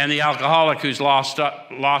 and the alcoholic who's lost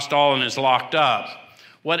all and is locked up.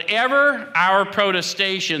 Whatever our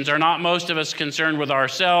protestations, are not most of us concerned with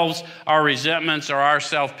ourselves, our resentments, or our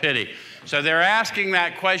self-pity. So they're asking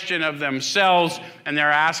that question of themselves, and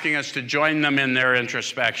they're asking us to join them in their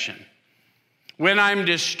introspection. When I'm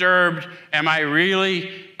disturbed, am I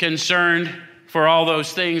really concerned for all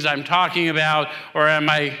those things I'm talking about, or am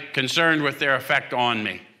I concerned with their effect on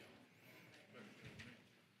me?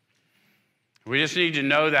 We just need to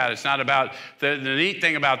know that. It's not about, the neat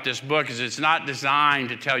thing about this book is it's not designed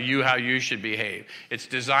to tell you how you should behave. It's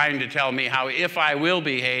designed to tell me how, if I will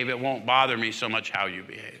behave, it won't bother me so much how you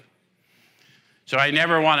behave. So I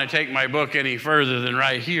never want to take my book any further than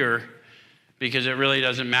right here, because it really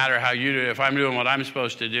doesn't matter how you do it. If I'm doing what I'm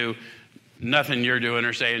supposed to do, nothing you're doing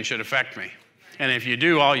or saying should affect me. And if you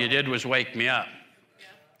do, all you did was wake me up.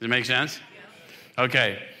 Does it make sense?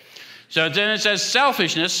 Okay. So then it says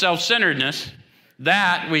selfishness, self-centeredness,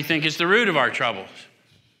 that we think is the root of our troubles.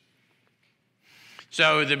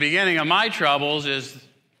 So the beginning of my troubles is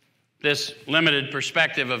this limited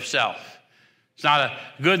perspective of self. It's not a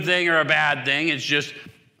good thing or a bad thing. It's just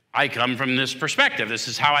I come from this perspective. This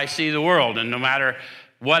is how I see the world. And no matter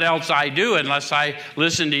what else I do, unless I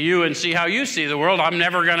listen to you and see how you see the world, I'm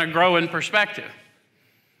never going to grow in perspective.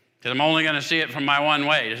 Because I'm only going to see it from my one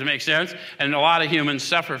way. Does it make sense? And a lot of humans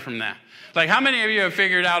suffer from that. Like, how many of you have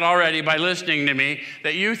figured out already by listening to me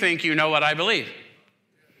that you think you know what I believe?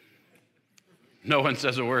 No one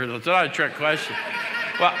says a word. It's not a trick question.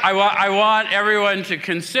 Well, I want everyone to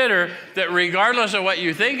consider that regardless of what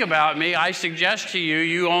you think about me, I suggest to you,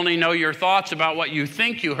 you only know your thoughts about what you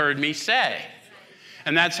think you heard me say.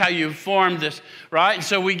 And that's how you formed this, right?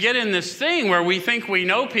 So we get in this thing where we think we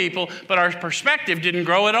know people, but our perspective didn't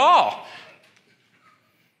grow at all.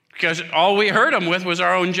 Because all we hurt them with was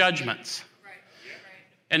our own judgments.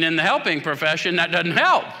 And in the helping profession, that doesn't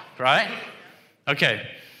help, right? Okay.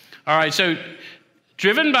 All right, so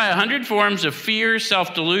driven by 100 forms of fear,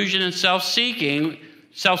 self-delusion, and self-seeking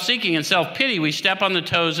and self-pity, we step on the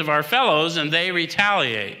toes of our fellows and they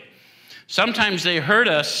retaliate. Sometimes they hurt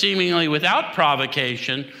us seemingly without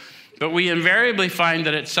provocation, but we invariably find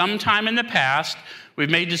that at some time in the past,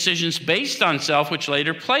 we've made decisions based on self, which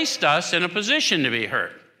later placed us in a position to be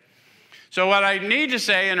hurt. So what I need to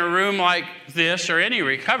say in a room like this or any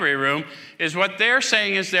recovery room is what they're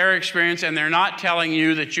saying is their experience, and they're not telling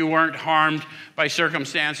you that you weren't harmed by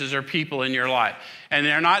circumstances or people in your life. And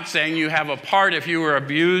they're not saying you have a part if you were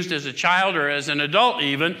abused as a child or as an adult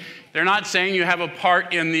even. They're not saying you have a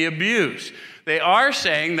part in the abuse. They are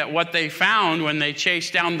saying that what they found when they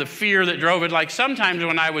chased down the fear that drove it, like sometimes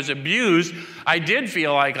when I was abused, I did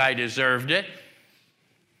feel like I deserved it.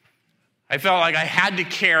 I felt like I had to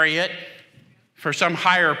carry it for some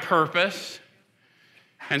higher purpose.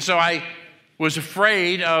 And so I was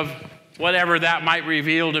afraid of whatever that might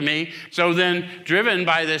reveal to me. So then, driven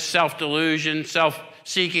by this self-delusion,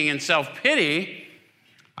 self-seeking, and self-pity,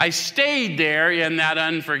 I stayed there in that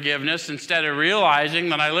unforgiveness instead of realizing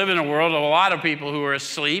that I live in a world of a lot of people who are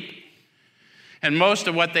asleep. And most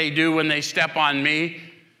of what they do when they step on me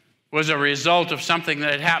was a result of something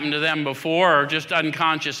that had happened to them before or just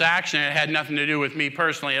unconscious action. It had nothing to do with me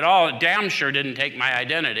personally at all. It damn sure didn't take my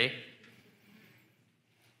identity.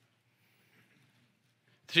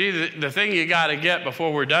 See, the thing you got to get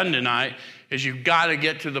before we're done tonight is you got to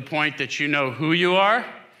get to the point that you know who you are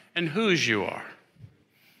and whose you are.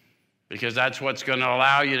 Because that's what's going to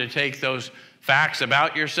allow you to take those facts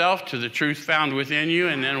about yourself to the truth found within you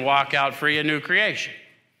and then walk out free, a new creation.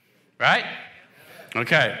 Right?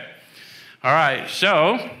 Okay. All right,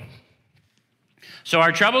 so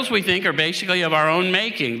our troubles, we think, are basically of our own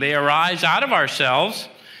making. They arise out of ourselves,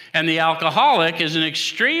 and the alcoholic is an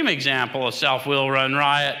extreme example of self-will run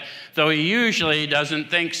riot, though he usually doesn't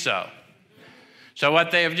think so. So what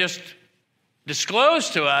they have just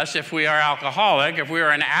disclosed to us, if we are alcoholic, if we are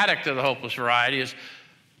an addict of the hopeless variety, is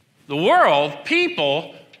the world,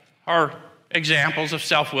 people, are examples of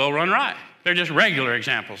self-will run riot. They're just regular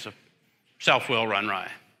examples of self-will run riot.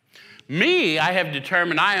 Me, I have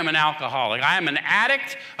determined I am an alcoholic. I am an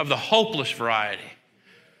addict of the hopeless variety.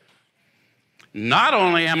 Not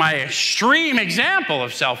only am I an extreme example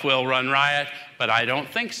of self-will run riot, but I don't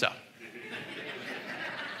think so.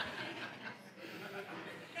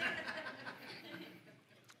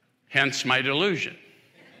 Hence my delusion.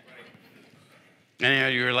 Any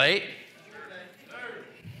of you relate?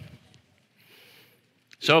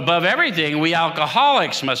 So above everything, we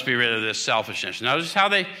alcoholics must be rid of this selfishness. Notice how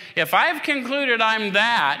if I've concluded I'm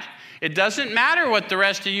that, it doesn't matter what the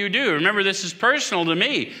rest of you do. Remember, this is personal to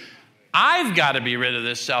me. I've got to be rid of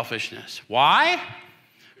this selfishness. Why?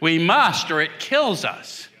 We must, or it kills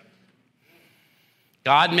us.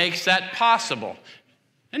 God makes that possible.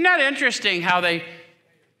 Isn't that interesting how they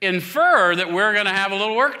infer that we're going to have a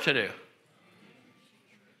little work to do?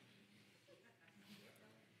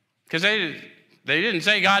 Because they didn't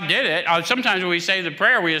say God did it. Sometimes when we say the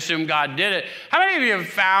prayer, we assume God did it. How many of you have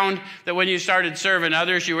found that when you started serving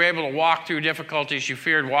others, you were able to walk through difficulties you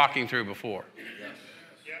feared walking through before?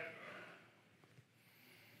 Yes.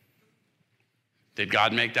 Did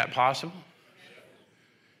God make that possible?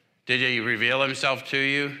 Did he reveal himself to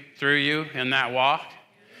you, through you in that walk?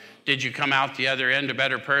 Did you come out the other end a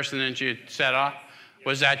better person than you set off?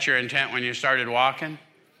 Was that your intent when you started walking?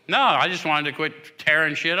 No, I just wanted to quit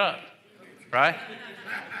tearing shit up. Right?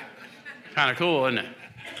 Kind of cool, isn't it?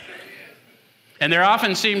 And there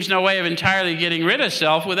often seems no way of entirely getting rid of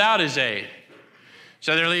self without his aid.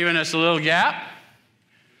 So they're leaving us a little gap.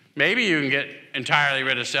 Maybe you can get entirely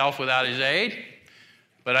rid of self without his aid,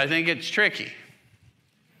 but I think it's tricky.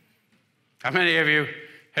 How many of you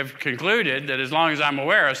have concluded that as long as I'm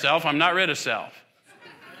aware of self, I'm not rid of self?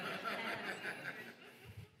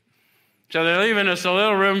 So they're leaving us a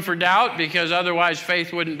little room for doubt because otherwise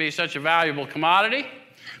faith wouldn't be such a valuable commodity.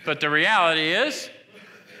 But the reality is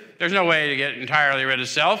there's no way to get entirely rid of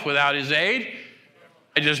self without his aid.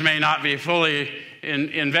 I just may not be fully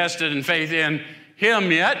invested in faith in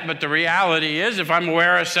him yet, but the reality is if I'm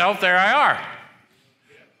aware of self, there I are.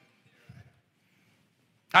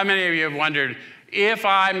 How many of you have wondered, if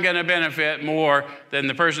I'm going to benefit more than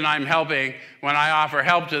the person I'm helping when I offer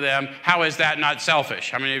help to them, how is that not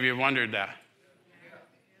selfish? How many of you have wondered that?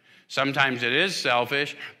 Sometimes it is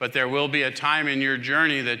selfish, but there will be a time in your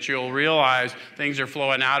journey that you'll realize things are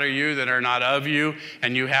flowing out of you that are not of you,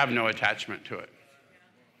 and you have no attachment to it.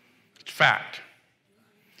 It's fact.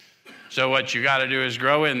 So what you got to do is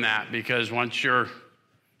grow in that, because once you're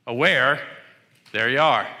aware, there you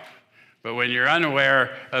are. But when you're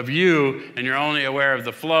unaware of you and you're only aware of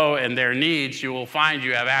the flow and their needs, you will find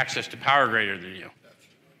you have access to power greater than you,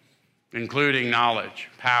 including knowledge,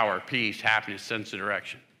 power, peace, happiness, sense of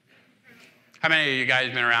direction. How many of you guys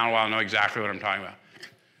have been around a while and know exactly what I'm talking about?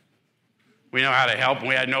 We know how to help, and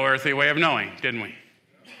we had no earthly way of knowing, didn't we?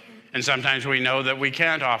 And sometimes we know that we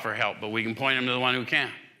can't offer help, but we can point them to the one who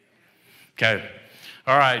can. Okay.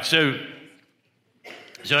 All right. So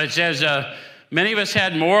it says, many of us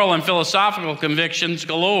had moral and philosophical convictions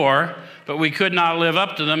galore, but we could not live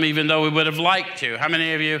up to them even though we would have liked to. How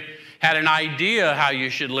many of you had an idea how you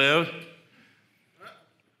should live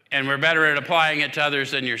and were better at applying it to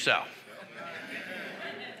others than yourself?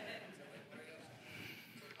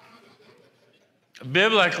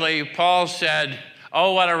 Biblically, Paul said,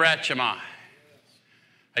 oh, what a wretch am I.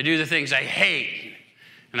 I do the things I hate,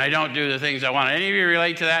 and I don't do the things I want. Any of you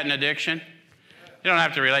relate to that in addiction? You don't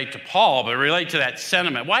have to relate to Paul, but relate to that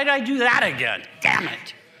sentiment. Why did I do that again? Damn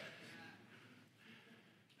it.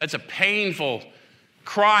 That's a painful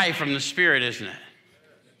cry from the Spirit, isn't it?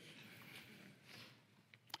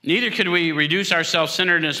 Neither could we reduce our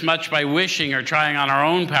self-centeredness much by wishing or trying on our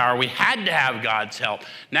own power. We had to have God's help.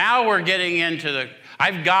 Now we're getting into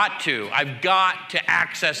I've got to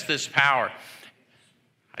access this power.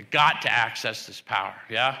 I've got to access this power,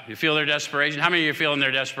 yeah? You feel their desperation? How many of you are feeling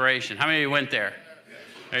their desperation? How many of you went there?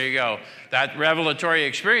 There you go. That revelatory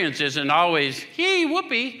experience isn't always, yee,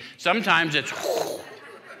 whoopee. Sometimes it's,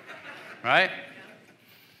 right?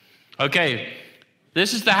 Okay,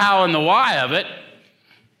 this is the how and the why of it.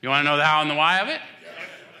 You want to know the how and the why of it?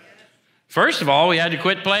 First of all, we had to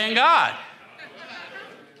quit playing God.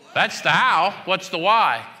 That's the how. What's the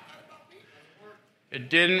why? It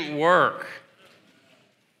didn't work.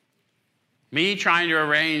 Me trying to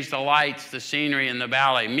arrange the lights, the scenery, and the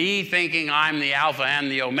ballet. Me thinking I'm the Alpha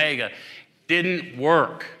and the Omega. Didn't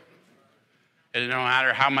work. It didn't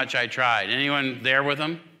matter how much I tried. Anyone there with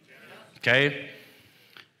them? Okay.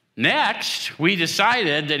 Next, we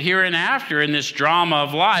decided that hereinafter in this drama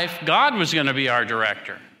of life, God was going to be our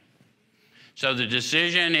director. So the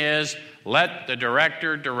decision is, let the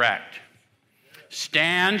director direct.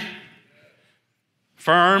 Stand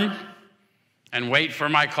firm and wait for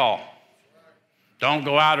my call. Don't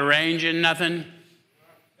go out arranging nothing.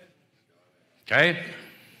 Okay?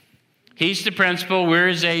 He's the principal, we're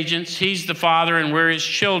his agents. He's the father, and we're his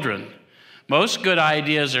children. Most good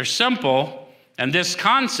ideas are simple, and this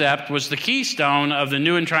concept was the keystone of the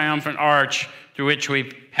new and triumphant arch through which we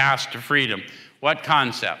pass to freedom. What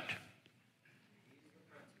concept?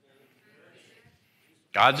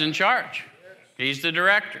 God's in charge. He's the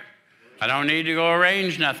director. I don't need to go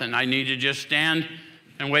arrange nothing. I need to just stand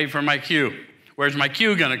and wait for my cue. Where's my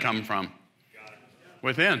cue going to come from?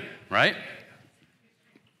 Within, right?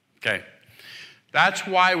 Okay. That's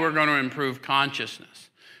why we're going to improve consciousness.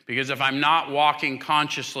 Because if I'm not walking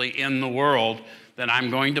consciously in the world, then I'm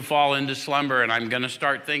going to fall into slumber and I'm going to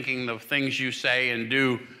start thinking the things you say and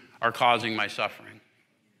do are causing my suffering.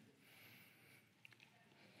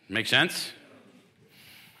 Make sense?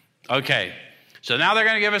 Okay. So now they're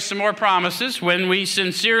going to give us some more promises. When we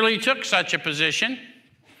sincerely took such a position,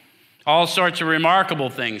 all sorts of remarkable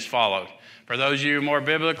things followed. For those of you more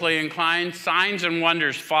biblically inclined, signs and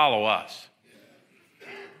wonders follow us.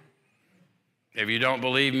 If you don't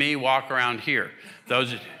believe me, walk around here.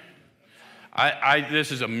 This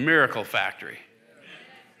is a miracle factory.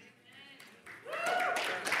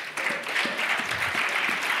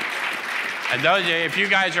 And those, if you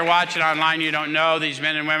guys are watching online, you don't know these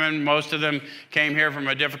men and women. Most of them came here from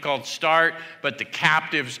a difficult start, but the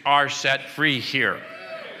captives are set free here.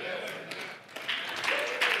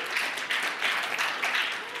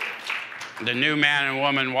 The new man and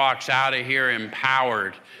woman walks out of here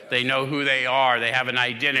empowered. They know who they are. They have an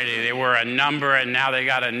identity. They were a number, and now they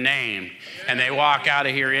got a name. And they walk out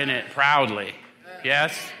of here in it proudly.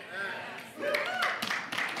 Yes?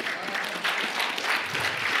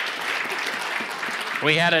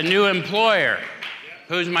 We had a new employer.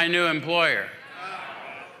 Who's my new employer?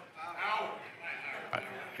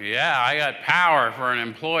 Yeah, I got power for an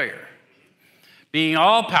employer. Being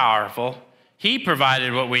all-powerful, he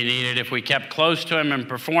provided what we needed if we kept close to him and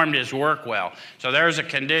performed his work well. So there's a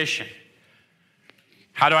condition.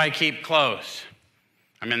 How do I keep close?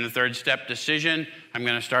 I'm in the third step decision. I'm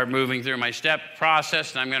going to start moving through my step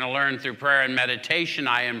process, and I'm going to learn through prayer and meditation.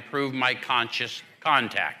 I improve my conscious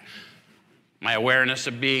contact, my awareness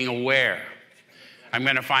of being aware. I'm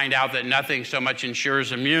going to find out that nothing so much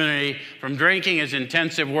ensures immunity from drinking as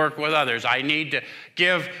intensive work with others. I need to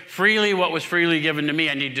give freely what was freely given to me.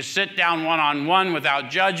 I need to sit down one-on-one without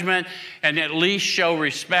judgment and at least show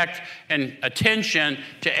respect and attention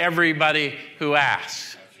to everybody who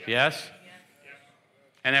asks. Yes?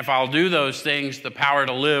 And if I'll do those things, the power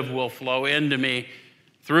to live will flow into me,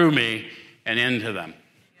 through me, and into them.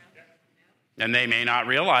 And they may not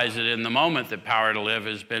realize it in the moment that power to live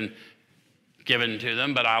has been given to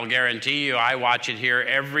them, but I'll guarantee you I watch it here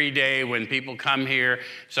every day when people come here.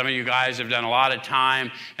 Some of you guys have done a lot of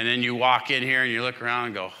time, and then you walk in here and you look around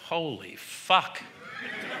and go, holy fuck.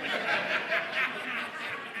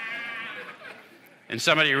 And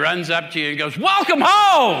somebody runs up to you and goes, welcome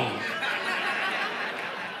home.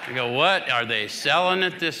 You go, what are they selling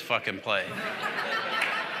at this fucking place?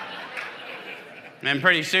 And then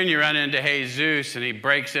pretty soon you run into Jesus and he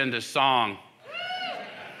breaks into song.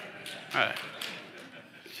 Right.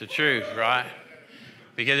 It's the truth, right?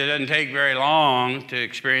 Because it doesn't take very long to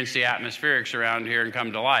experience the atmospherics around here and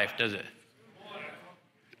come to life, does it?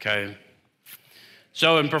 Okay.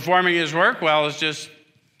 So in performing his work, well, it's just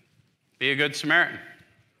be a good Samaritan.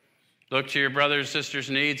 Look to your brothers' and sisters'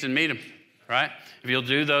 needs and meet them, right? If you'll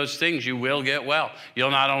do those things, you will get well.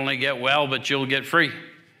 You'll not only get well, but you'll get free.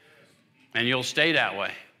 And you'll stay that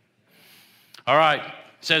way. All right. It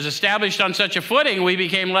says, established on such a footing, we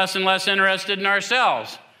became less and less interested in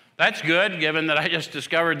ourselves. That's good, given that I just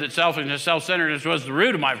discovered that selfishness, self-centeredness was the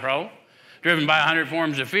root of my problem, driven by 100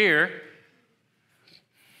 forms of fear.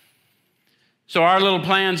 So our little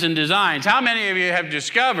plans and designs. How many of you have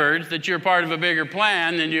discovered that you're part of a bigger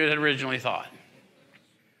plan than you had originally thought?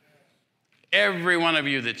 Every one of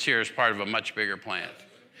you that's here is part of a much bigger plan.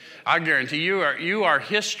 I guarantee you are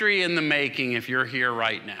history in the making if you're here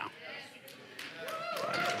right now.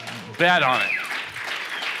 Bet on it.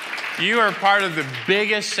 You are part of the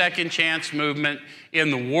biggest second chance movement in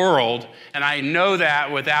the world, and I know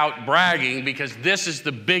that without bragging because this is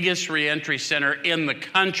the biggest reentry center in the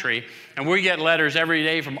country, and we get letters every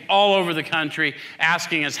day from all over the country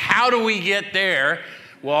asking us, how do we get there?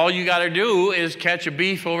 Well, all you got to do is catch a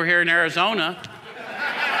beef over here in Arizona.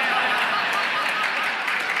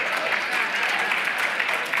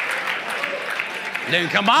 Then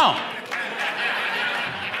come on.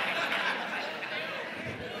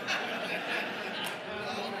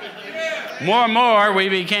 More and more, we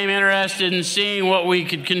became interested in seeing what we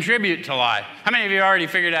could contribute to life. How many of you already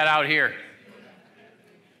figured that out here?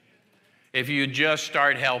 If you just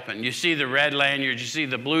start helping. You see the red lanyards, you see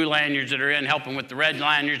the blue lanyards that are in helping with the red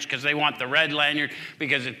lanyards because they want the red lanyard,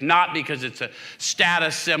 because it's not because it's a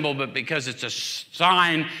status symbol, but because it's a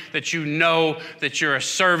sign that you know that you're a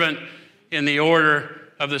servant in the order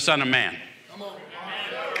of the Son of Man.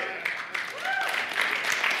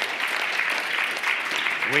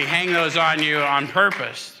 We hang those on you on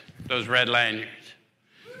purpose, those red lanyards.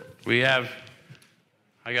 I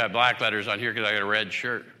got black letters on here because I got a red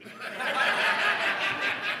shirt.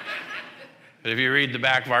 But if you read the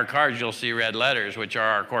back of our cards, you'll see red letters, which are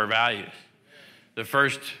our core values. The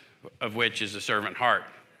first of which is the servant heart,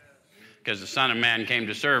 because the Son of Man came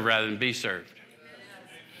to serve rather than be served.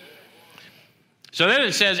 So then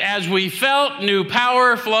it says, as we felt new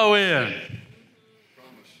power flow in.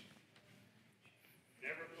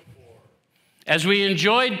 As we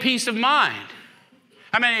enjoyed peace of mind.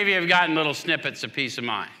 How many of you have gotten little snippets of peace of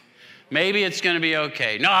mind? Maybe it's going to be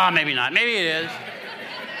okay. No, maybe not. Maybe it is.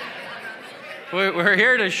 We're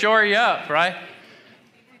here to shore you up, right?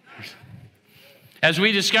 As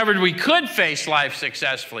we discovered we could face life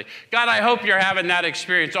successfully. God, I hope you're having that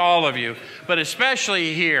experience, all of you, but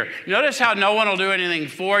especially here. Notice how no one will do anything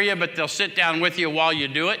for you, but they'll sit down with you while you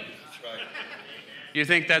do it? That's right. You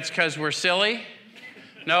think that's because we're silly?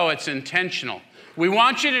 No, it's intentional. We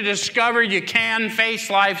want you to discover you can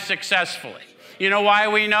face life successfully. You know why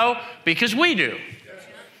we know? Because we do.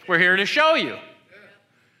 We're here to show you.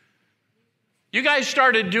 You guys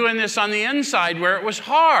started doing this on the inside where it was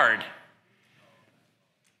hard.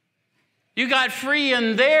 You got free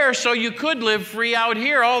in there so you could live free out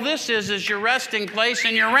here. All this is your resting place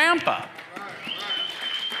and your ramp up.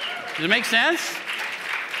 Does it make sense?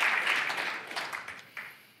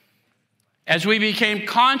 As we became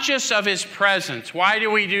conscious of his presence. Why do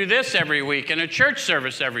we do this every week in a church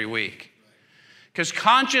service every week? Because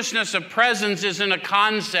consciousness of presence isn't a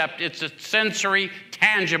concept, it's a sensory,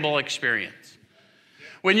 tangible experience.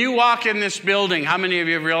 When you walk in this building, how many of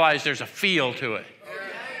you have realized there's a feel to it?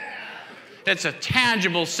 It's a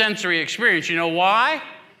tangible sensory experience. You know why?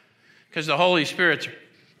 Because the Holy Spirit's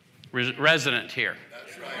resident here.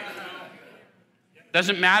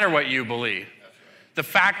 Doesn't matter what you believe. The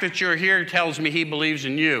fact that you're here tells me he believes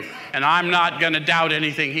in you. And I'm not going to doubt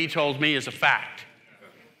anything he told me is a fact.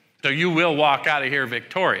 So you will walk out of here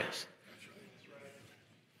victorious.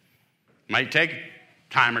 Might take a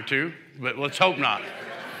time or two, but let's hope not.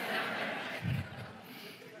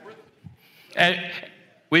 And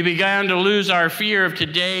we began to lose our fear of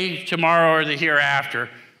today, tomorrow, or the hereafter.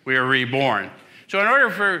 We are reborn. So in order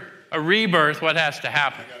for a rebirth, what has to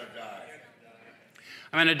happen?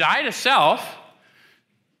 I'm going to die to self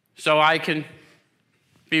so I can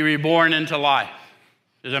be reborn into life.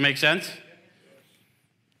 Does that make sense?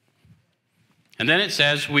 And then it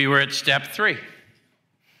says we were at step 3.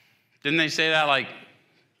 Didn't they say that like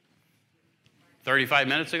 35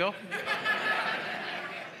 minutes ago?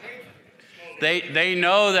 They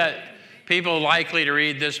know that people likely to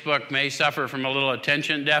read this book may suffer from a little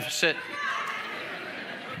attention deficit.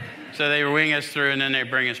 So they wing us through and then they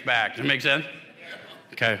bring us back. Does that make sense?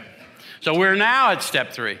 Okay. So we're now at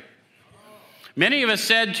step 3. Many of us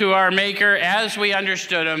said to our Maker, as we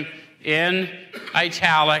understood him, in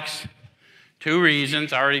italics, 2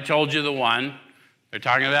 reasons. I already told you the one. They're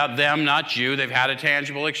talking about them, not you. They've had a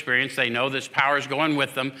tangible experience. They know this power is going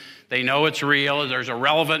with them. They know it's real. There's a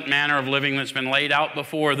relevant manner of living that's been laid out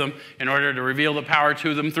before them in order to reveal the power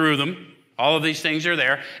to them through them. All of these things are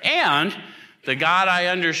there. And the God I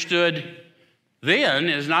understood then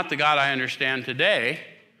is not the God I understand today,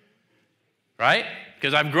 right?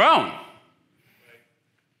 Because I've grown.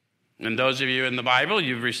 And those of you in the Bible,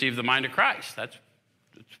 you've received the mind of Christ. That's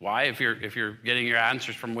why, if you're getting your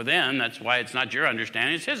answers from within, that's why it's not your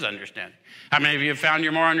understanding, it's his understanding. How many of you have found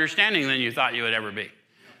you're more understanding than you thought you would ever be?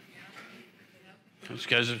 It's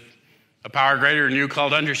because a power greater than you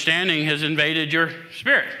called understanding has invaded your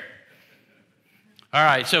spirit. All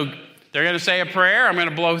right, so they're going to say a prayer. I'm going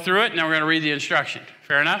to blow through it, and then we're going to read the instruction.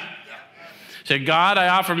 Fair enough? Say, God, I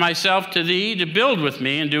offer myself to thee to build with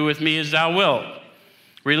me and do with me as thou wilt.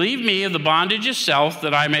 Relieve me of the bondage of self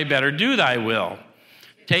that I may better do thy will.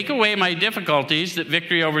 Take away my difficulties, that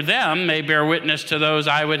victory over them may bear witness to those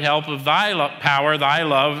I would help of thy power, thy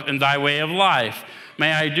love, and thy way of life.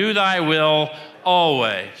 May I do thy will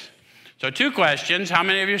always. So 2 questions. How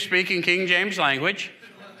many of you speak in King James language?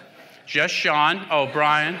 Just Sean. Oh,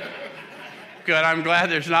 Brian. Good. I'm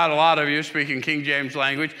glad there's not a lot of you speaking King James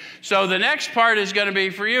language. So the next part is going to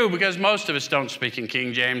be for you, because most of us don't speak in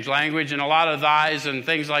King James language, and a lot of thys and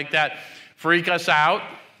things like that freak us out.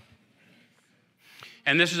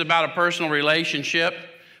 And this is about a personal relationship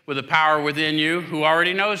with a power within you who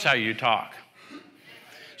already knows how you talk.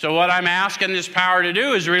 So what I'm asking this power to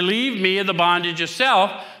do is relieve me of the bondage of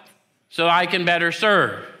self so I can better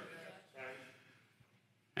serve.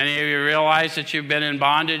 Any of you realize that you've been in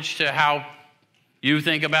bondage to how you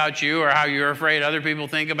think about you, or how you're afraid other people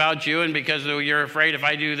think about you, and because you're afraid if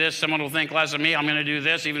I do this, someone will think less of me, I'm going to do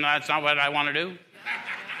this, even though that's not what I want to do?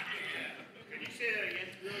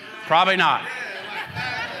 Probably not.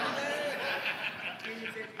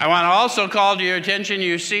 I want to also call to your attention,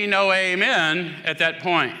 you see no amen at that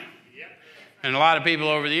point. And a lot of people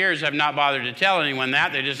over the years have not bothered to tell anyone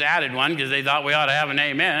that. They just added one because they thought we ought to have an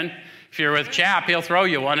amen. If you're with Chap, he'll throw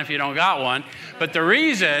you one if you don't got one. But the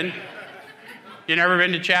reason, you never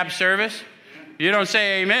been to Chap's service? You don't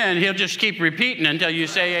say amen, he'll just keep repeating until you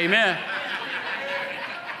say amen.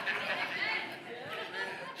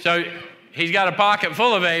 So he's got a pocket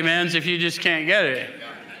full of amens if you just can't get it.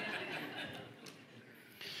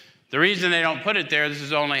 The reason they don't put it there, this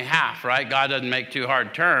is only half, right? God doesn't make 2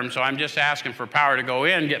 hard terms, so I'm just asking for power to go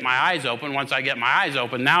in, get my eyes open. Once I get my eyes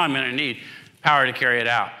open, now I'm going to need power to carry it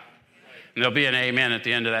out. And there'll be an amen at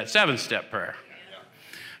the end of that 7th-step prayer.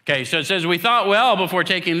 Okay, so it says, we thought well before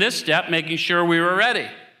taking this step, making sure we were ready.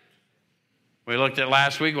 We looked at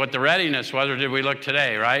last week what the readiness was, or did we look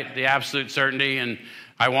today, right? The absolute certainty, and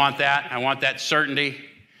I want that certainty.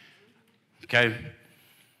 Okay.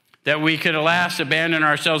 That we could at last abandon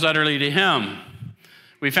ourselves utterly to him.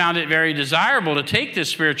 We found it very desirable to take this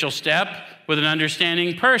spiritual step with an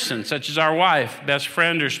understanding person, such as our wife, best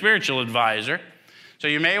friend, or spiritual advisor. So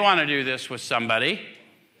you may want to do this with somebody,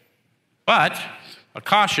 but a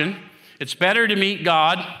caution, it's better to meet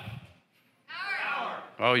God. Power.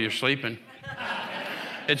 Oh, you're sleeping.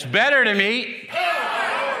 It's better to meet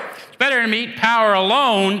power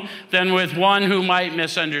alone than with one who might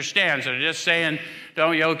misunderstand. So just saying,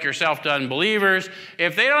 don't yoke yourself to unbelievers.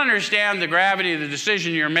 If they don't understand the gravity of the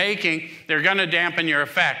decision you're making, they're going to dampen your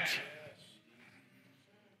effect.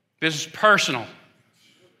 This is personal.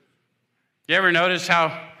 You ever notice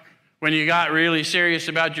how when you got really serious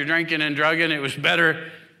about your drinking and drugging, it was better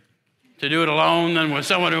to do it alone than with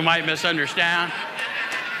someone who might misunderstand?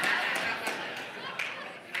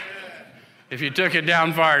 If you took it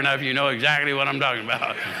down far enough, you know exactly what I'm talking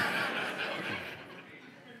about.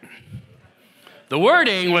 The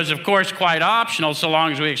wording was, of course, quite optional so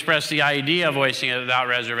long as we express the idea of voicing it without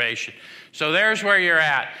reservation. So there's where you're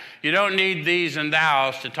at. You don't need these and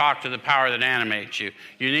thous to talk to the power that animates you.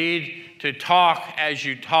 You need to talk as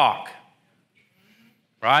you talk,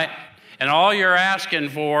 right? And all you're asking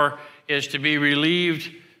for is to be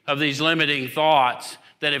relieved of these limiting thoughts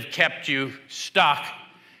that have kept you stuck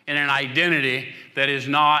in an identity that is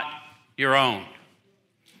not your own.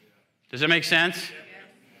 Does that make sense?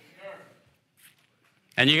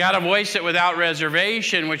 And you got to voice it without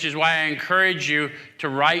reservation, which is why I encourage you to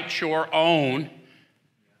write your own,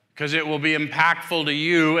 because it will be impactful to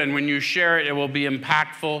you, and when you share it, it will be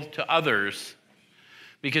impactful to others,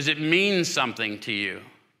 because it means something to you.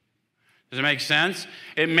 Does it make sense?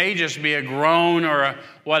 It may just be a groan or a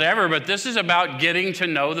whatever, but this is about getting to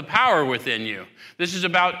know the power within you. This is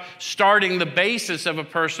about starting the basis of a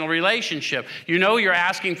personal relationship. You know you're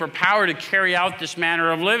asking for power to carry out this manner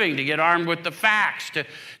of living, to get armed with the facts, to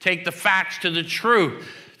take the facts to the truth,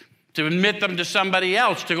 to admit them to somebody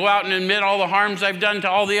else, to go out and admit all the harms I've done to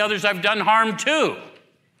all the others I've done harm to.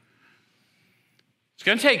 It's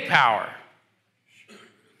going to take power.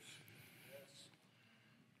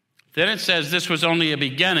 Then it says this was only a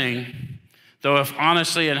beginning, though if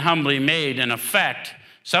honestly and humbly made, an effect,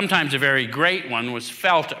 sometimes a very great one, was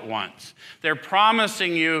felt at once. They're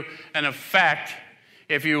promising you an effect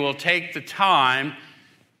if you will take the time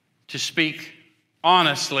to speak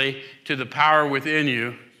honestly to the power within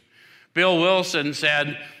you. Bill Wilson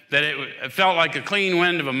said that it felt like a clean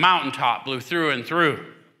wind of a mountaintop blew through and through.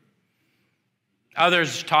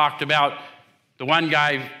 Others talked about the one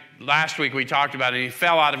guy last week we talked about it. He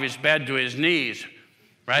fell out of his bed to his knees,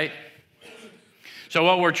 right? So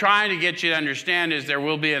what we're trying to get you to understand is there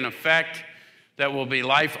will be an effect that will be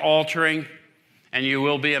life-altering, and you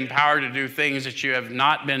will be empowered to do things that you have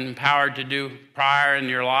not been empowered to do prior in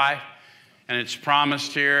your life. And it's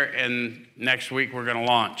promised here, and next week we're going to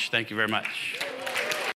launch. Thank you very much.